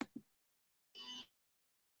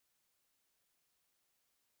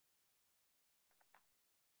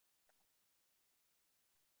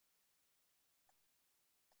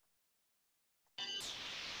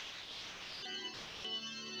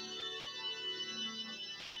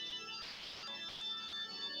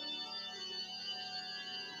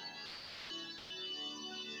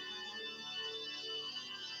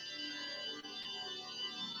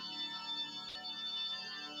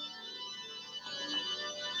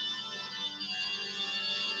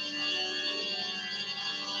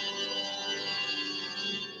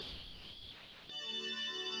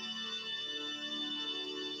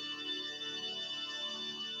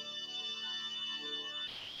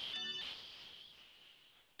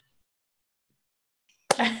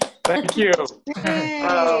 Thank you.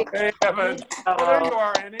 Hey. Hey, Evan. Oh, there you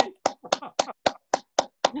are, Annie.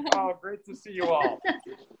 Oh, great to see you all. Thank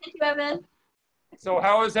you, Evan. So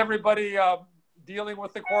how is everybody dealing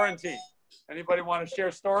with the quarantine? Anybody want to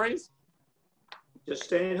share stories? Just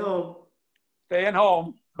staying home. Staying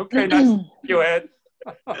home. Okay, nice to see you, Ed.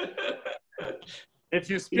 If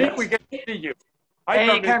you speak, we get to see you. Hi, Hey,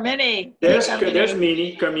 Carmine. Carmini. There's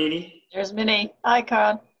Carmini. Carmini. There's Minnie. Hi,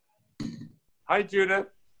 Con. Hi, Judith.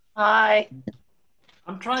 Hi.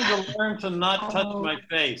 I'm trying to learn to not touch my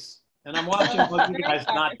face. And I'm watching both you guys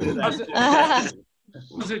not do that. How's it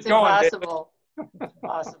It's going, David? impossible.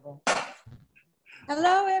 Impossible.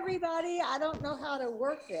 Hello, everybody. I don't know how to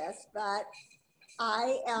work this, but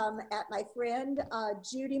I am at my friend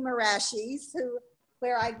Judy Marashi's,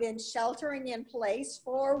 where I've been sheltering in place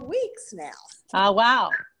for weeks now. Oh, wow.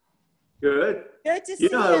 Good. Good to see You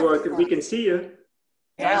know how to work it. everyone. We can see you.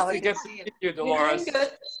 Yeah, Nice we to can get to see see you. you, Dolores.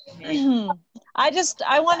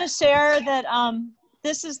 I want to share that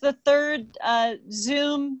this is the third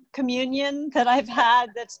Zoom communion that I've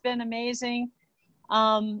had that's been amazing.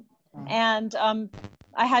 And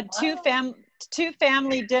I had two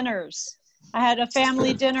family dinners. I had a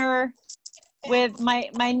family dinner with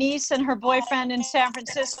my niece and her boyfriend in San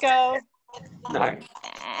Francisco. Nice.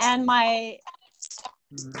 And my,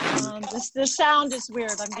 the sound is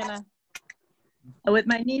weird. With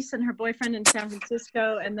my niece and her boyfriend in San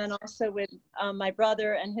Francisco, and then also with my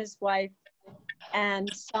brother and his wife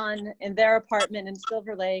and son in their apartment in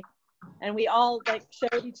Silver Lake. And we all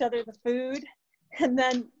showed each other the food. And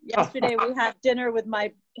then yesterday we had dinner with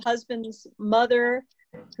my husband's mother,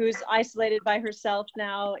 who's isolated by herself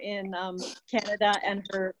now in Canada,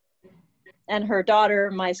 and her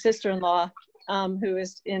daughter, my sister-in-law, who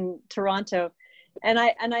is in Toronto. And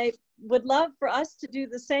I would love for us to do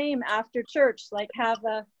the same after church, have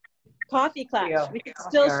a coffee class. We could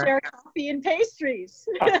still share coffee and pastries.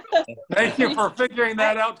 Thank you for figuring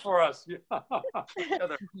that out for us.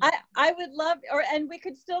 I would love, and we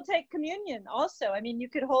could still take communion also. I mean, you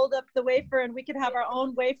could hold up the wafer and we could have our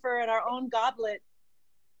own wafer and our own goblet.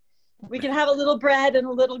 We can have a little bread and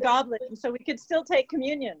a little goblet, and so we could still take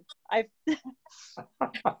communion. Who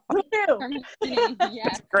knew?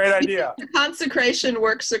 Yes. Great idea. Consecration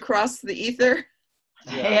works across the ether.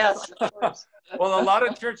 Yes. Well, a lot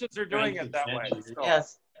of churches are doing it that way. So.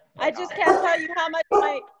 Yes. I just can't tell you how much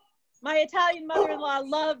my Italian mother-in-law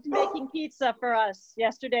loved making pizza for us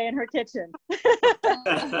yesterday in her kitchen.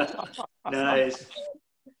 Nice.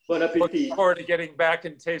 Bon appetit. Looking forward to getting back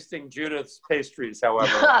and tasting Judith's pastries,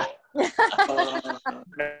 however.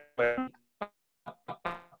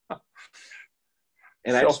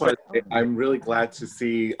 And I just want to say, I'm really glad to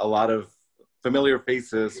see a lot of familiar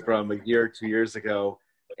faces from a year, 2 years ago,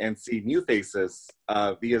 and see new faces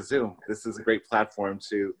via Zoom. This is a great platform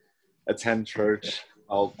to attend church.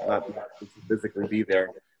 I'll not be able to physically be there.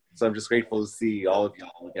 So I'm just grateful to see all of you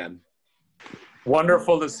all again.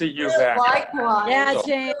 Wonderful to see you back. Likewise. Yeah, So,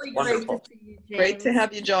 James. Really wonderful. great to see you, James. Great to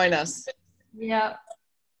have you join us. Yeah.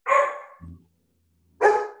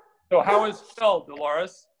 So how is Phil,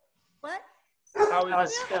 Dolores? What? How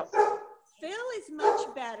is Phil? Phil is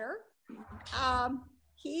much better.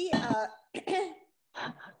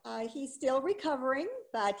 He's still recovering,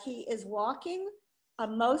 but he is walking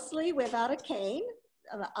mostly without a cane.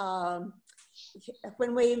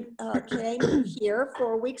 When we came here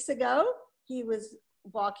 4 weeks ago, he was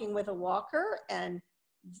walking with a walker and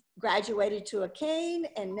graduated to a cane,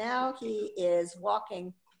 and now he is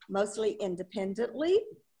walking mostly independently.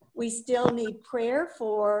 We still need prayer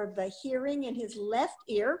for the hearing in his left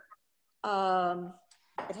ear.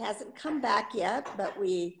 It hasn't come back yet, but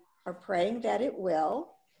we are praying that it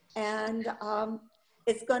will. And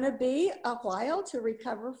it's going to be a while to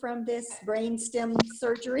recover from this brainstem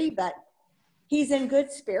surgery, but he's in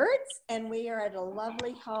good spirits, and we are at a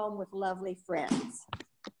lovely home with lovely friends.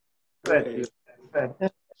 Good.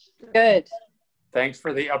 Good. Good. Thanks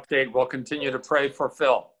for the update. We'll continue to pray for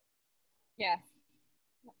Phil. Yeah.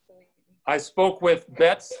 I spoke with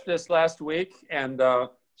Bets this last week, and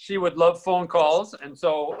she would love phone calls. And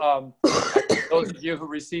so those of you who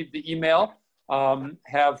received the email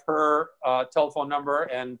have her telephone number.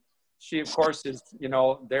 And she, of course, is, you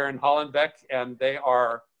know, they're in Hollenbeck, and they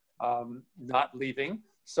are not leaving.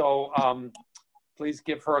 So please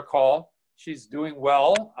give her a call. She's doing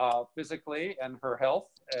well physically and her health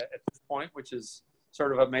at this point, which is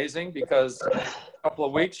sort of amazing because in a couple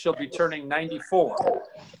of weeks she'll be turning 94.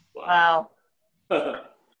 Wow.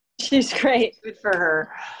 She's great. Good for her.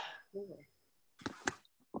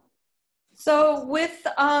 So with,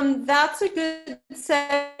 that's a good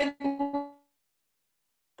segue.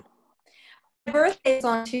 My birthday is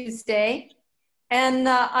on Tuesday, and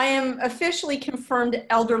I am officially confirmed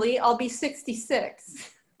elderly. I'll be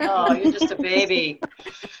 66. Oh, you're just a baby.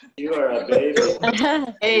 You are a baby.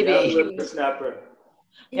 Baby. Snapper.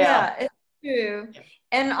 Yeah, it's true.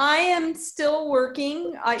 And I am still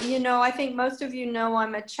working. You know, I think most of you know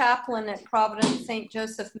I'm a chaplain at Providence St.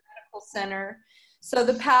 Joseph Medical Center. So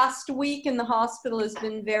the past week in the hospital has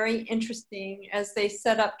been very interesting as they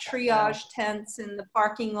set up triage tents in the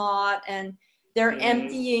parking lot, and they're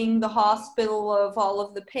emptying the hospital of all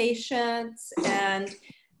of the patients, and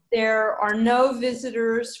there are no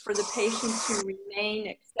visitors for the patients who remain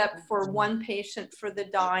except for one patient for the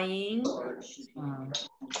dying.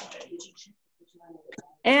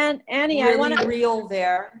 And Annie, really I want to real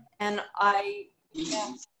there, and I.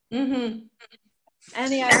 Yeah. Mm-hmm.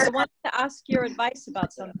 Annie, I wanted to ask your advice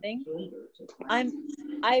about something. I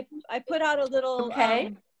put out a little.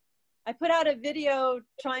 Okay. I put out a video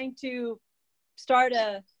trying to start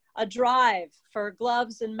a drive for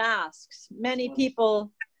gloves and masks. Many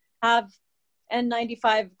people have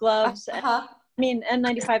N95 gloves. I mean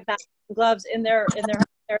N95 masks and gloves in their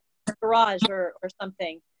garage or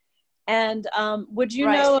something. And would you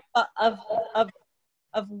know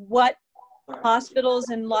of what hospitals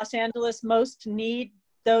in Los Angeles most need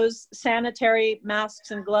those sanitary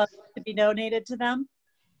masks and gloves to be donated to them?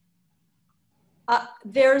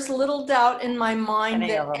 There's little doubt in my mind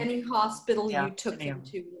that any hospital you took them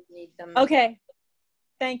to would need them. Okay,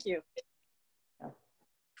 thank you.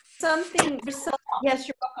 Yes,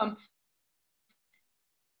 you're welcome.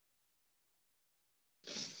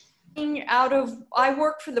 I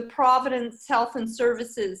work for the Providence Health and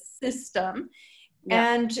Services System,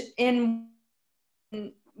 and in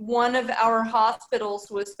one of our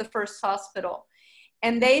hospitals was the first hospital,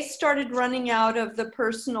 and they started running out of the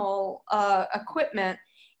personal equipment,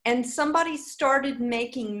 and somebody started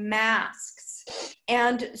making masks,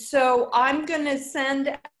 and so I'm going to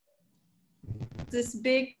send this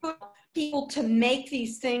big people to make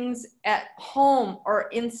these things at home or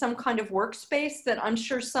in some kind of workspace that I'm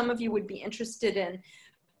sure some of you would be interested in.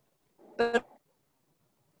 But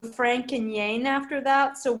Frank and Yane after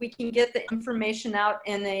that, so we can get the information out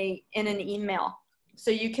in an email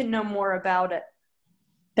so you can know more about it.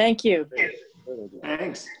 Thank you.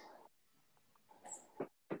 Thanks.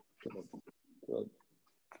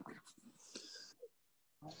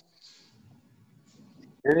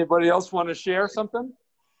 Anybody else want to share something?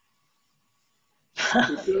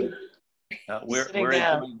 We're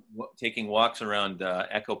taking walks around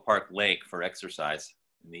Echo Park Lake for exercise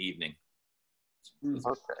in the evening. It's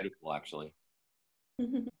beautiful, actually.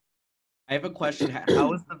 I have a question.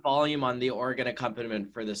 How was the volume on the organ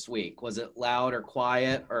accompaniment for this week? Was it loud or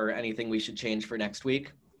quiet, or anything we should change for next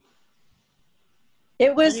week?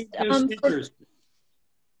 It was. It was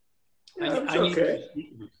okay.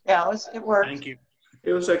 Yeah, it worked. Thank you.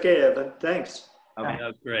 It was okay, Evan. Thanks. That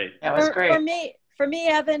was great. That was great. For me,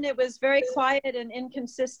 Evan, it was very quiet and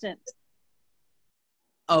inconsistent.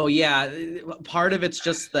 Oh yeah, part of it's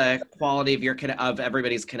just the quality of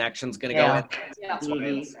everybody's connections going to go in. That's why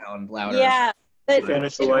it sound louder. Yeah, but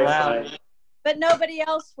Finish the Wi-Fi. But nobody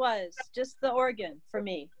else was. Just the organ for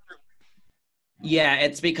me. Yeah,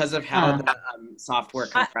 it's because of how the software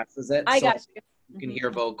compresses it. I got you. you can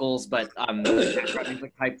hear vocals, but the background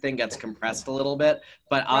music type thing gets compressed a little bit.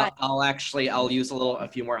 But I'll use a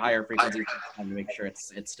few more higher frequencies to make sure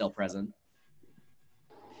it's still present.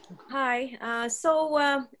 Hi.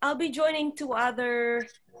 I'll be joining 2 other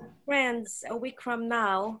friends a week from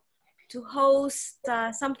now to host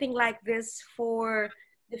something like this for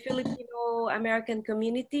the Filipino American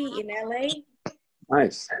community in LA.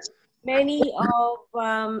 Nice. Many of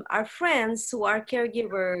our friends who are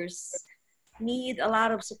caregivers need a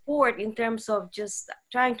lot of support in terms of just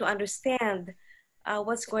trying to understand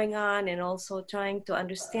what's going on, and also trying to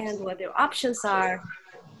understand what their options are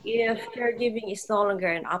if caregiving is no longer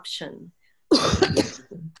an option.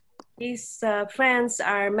 These friends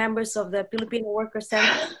are members of the Filipino Worker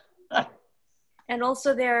Center, and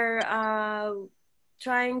also they're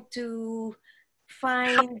trying to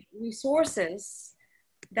find resources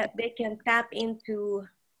that they can tap into.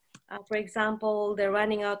 For example, they're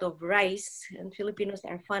running out of rice, and Filipinos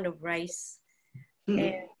are fond of rice.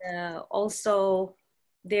 And also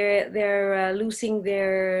they're losing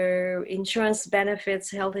their insurance benefits,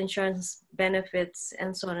 health insurance benefits,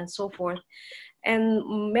 and so on and so forth.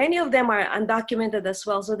 And many of them are undocumented as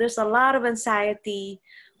well. So there's a lot of anxiety.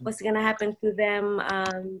 What's going to happen to them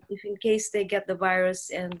if in case they get the virus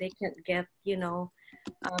and they can't get,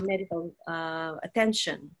 medical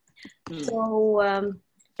attention. So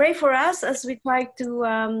pray for us as we try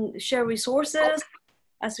to share resources,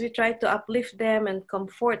 as we try to uplift them and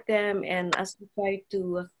comfort them, and as we try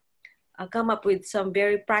to come up with some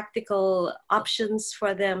very practical options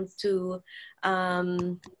for them to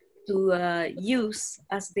use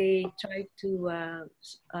as they try to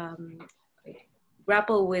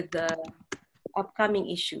grapple with the upcoming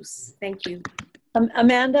issues. Thank you.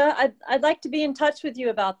 Amanda, I'd like to be in touch with you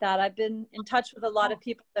about that. I've been in touch with a lot of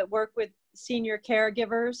people that work with senior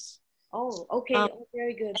caregivers. Oh, okay.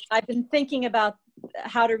 Very good. I've been thinking about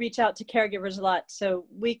how to reach out to caregivers a lot. So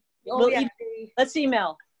let's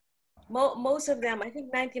email. Most of them, I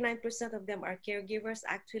think 99% of them are caregivers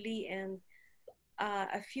actually, and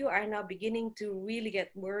a few are now beginning to really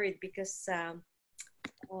get worried because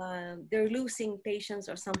they're losing patients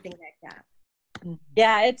or something like that.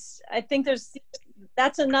 Yeah, I think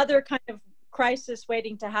that's another kind of crisis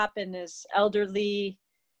waiting to happen, is elderly,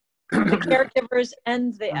 the caregivers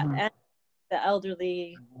and the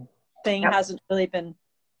elderly thing hasn't really been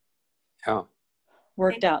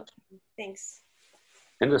worked out. Thanks.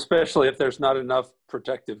 And especially if there's not enough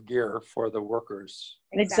protective gear for the workers.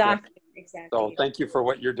 Exactly. So thank you for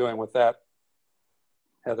what you're doing with that,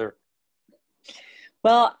 Heather.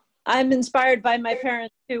 Well, I'm inspired by my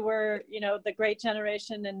parents, who were, the great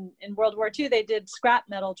generation in World War II. They did scrap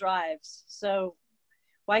metal drives. So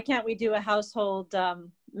why can't we do a household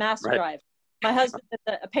mass drive? My husband is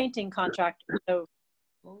a painting contractor, so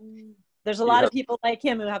there's a lot of people like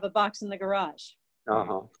him who have a box in the garage.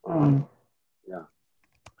 Yeah,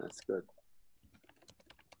 that's good.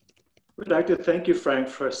 We'd like to thank you, Frank,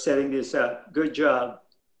 for setting this up. Good job.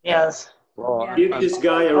 Yes. Well, give this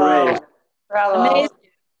guy a raise. Bravo. Amazing.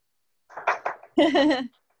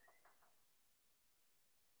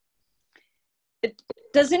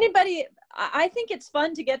 Does anybody, I think it's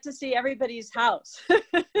fun to get to see everybody's house.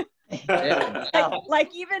 like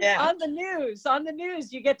even on the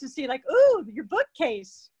news, you get to see like, ooh, your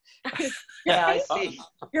bookcase. Yeah, I see.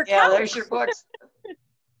 Your couch. There's your books.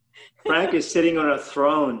 Frank is sitting on a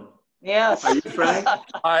throne. Yes. Are you, Frank?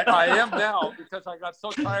 I am now, because I got so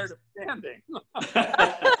tired of standing.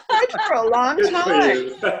 For a long time.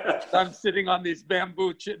 I'm sitting on this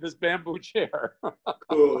bamboo chair.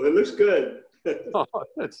 Cool. It looks good.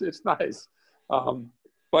 It's nice.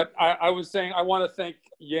 But I was saying, I want to thank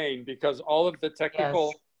Yane, because all of the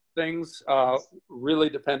technical things really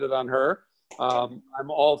depended on her. I'm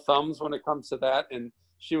all thumbs when it comes to that. And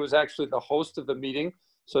she was actually the host of the meeting.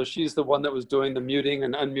 So she's the one that was doing the muting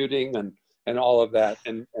and unmuting and all of that,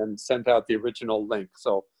 and sent out the original link.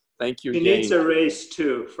 So thank you, He Yane. needs a raise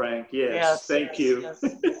too, Frank. Yes. Thank you. Yes.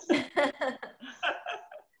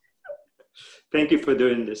 Thank you for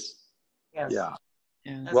doing this. Yes. Yeah.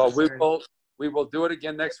 That's Well, absurd. we will do it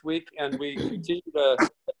again next week, and we continue to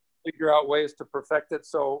figure out ways to perfect it.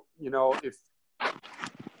 So, if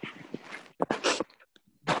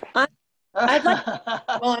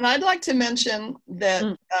I'd like to mention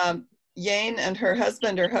that Yane and her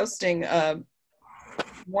husband are hosting a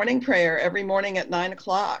morning prayer every morning at 9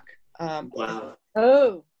 o'clock. Wow.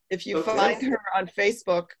 Oh. If you find her on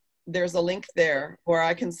Facebook, there's a link there, or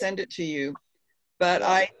I can send it to you. But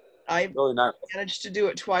I really not. managed to do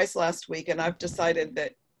it twice last week, and I've decided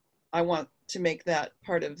that I want to make that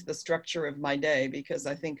part of the structure of my day, because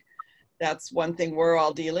I think that's one thing we're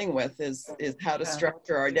all dealing with is how to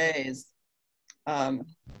structure our days.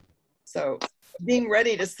 So being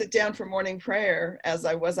ready to sit down for morning prayer, as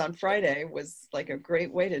I was on Friday, was like a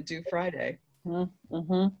great way to do Friday.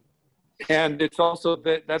 Mm-hmm. And it's also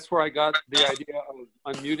that's where I got the idea of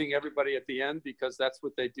unmuting everybody at the end, because that's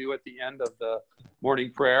what they do at the end of the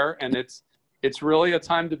morning prayer. And it's really a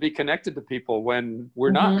time to be connected to people when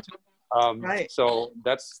we're not. Right. So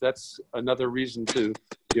that's another reason to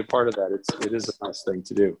be a part of that. It is a nice thing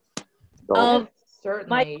to do. So, Certainly,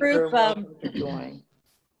 my group, you're welcome to join.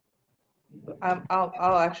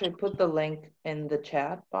 I'll actually put the link in the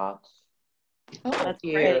chat box. Oh, that's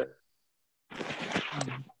here.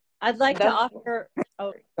 great. I'd like to offer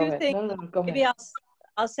two things. Go Maybe ahead.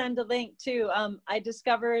 I'll send a link too. I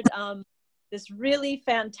discovered this really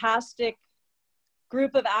fantastic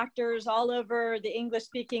group of actors all over the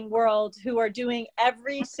English-speaking world who are doing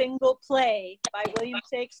every single play by William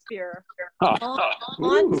Shakespeare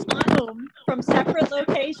on Zoom from separate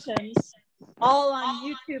locations, all on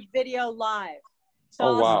YouTube video live.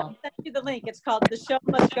 So I'll send you the link. It's called The Show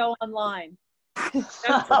Must Go Online.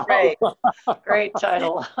 That's great. Great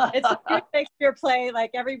title. It's a new Shakespeare play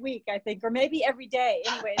like every week, I think, or maybe every day.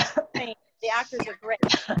 Anyway, the actors are great.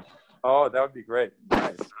 oh, that would be great.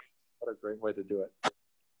 Nice. What a great way to do it.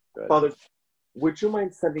 Good. Father, would you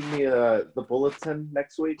mind sending me the bulletin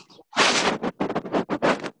next week?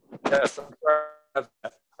 Yes.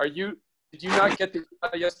 Did you not get the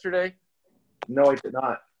email yesterday? No, I did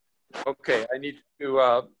not. Okay, I need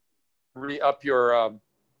to re-up your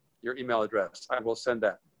email address. I will send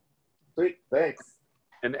that. Sweet, thanks.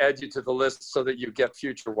 And add you to the list so that you get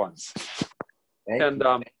future ones. Thank and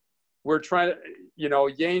you. We're trying to,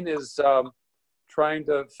 Yane is trying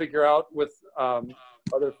to figure out with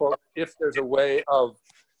other folks if there's a way of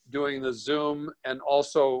doing the Zoom and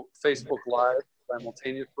also Facebook Live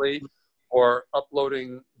simultaneously, or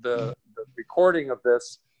uploading the recording of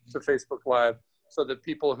this to Facebook Live so that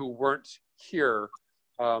people who weren't here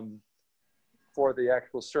for the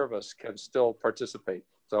actual service can still participate.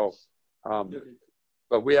 So,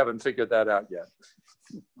 but we haven't figured that out yet.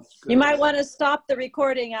 You might want to stop the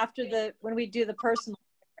recording after when we do the personal.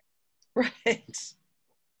 Right.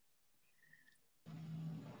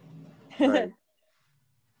 Right.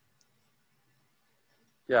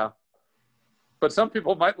 Yeah. But some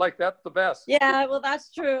people might like that the best. Yeah, well,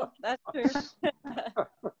 that's true. That's true.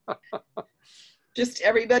 Just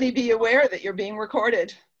everybody be aware that you're being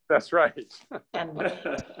recorded. That's right.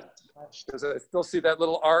 Because I still see that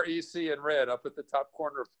little REC in red up at the top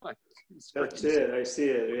corner of my screen. That's it. I see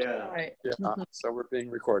it. Yeah. Right. Yeah. So we're being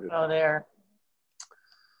recorded. Oh, there.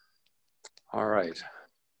 All right.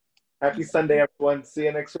 Happy Sunday, everyone. See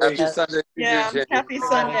you next week. Happy Sunday. Yeah. Happy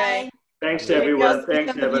Sunday. Thanks, everyone.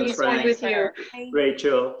 Thanks, Evan, Peace be Frank, with you.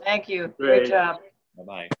 Rachel. Thank you. Great. Great job.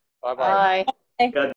 Bye-bye. Bye-bye. Bye. God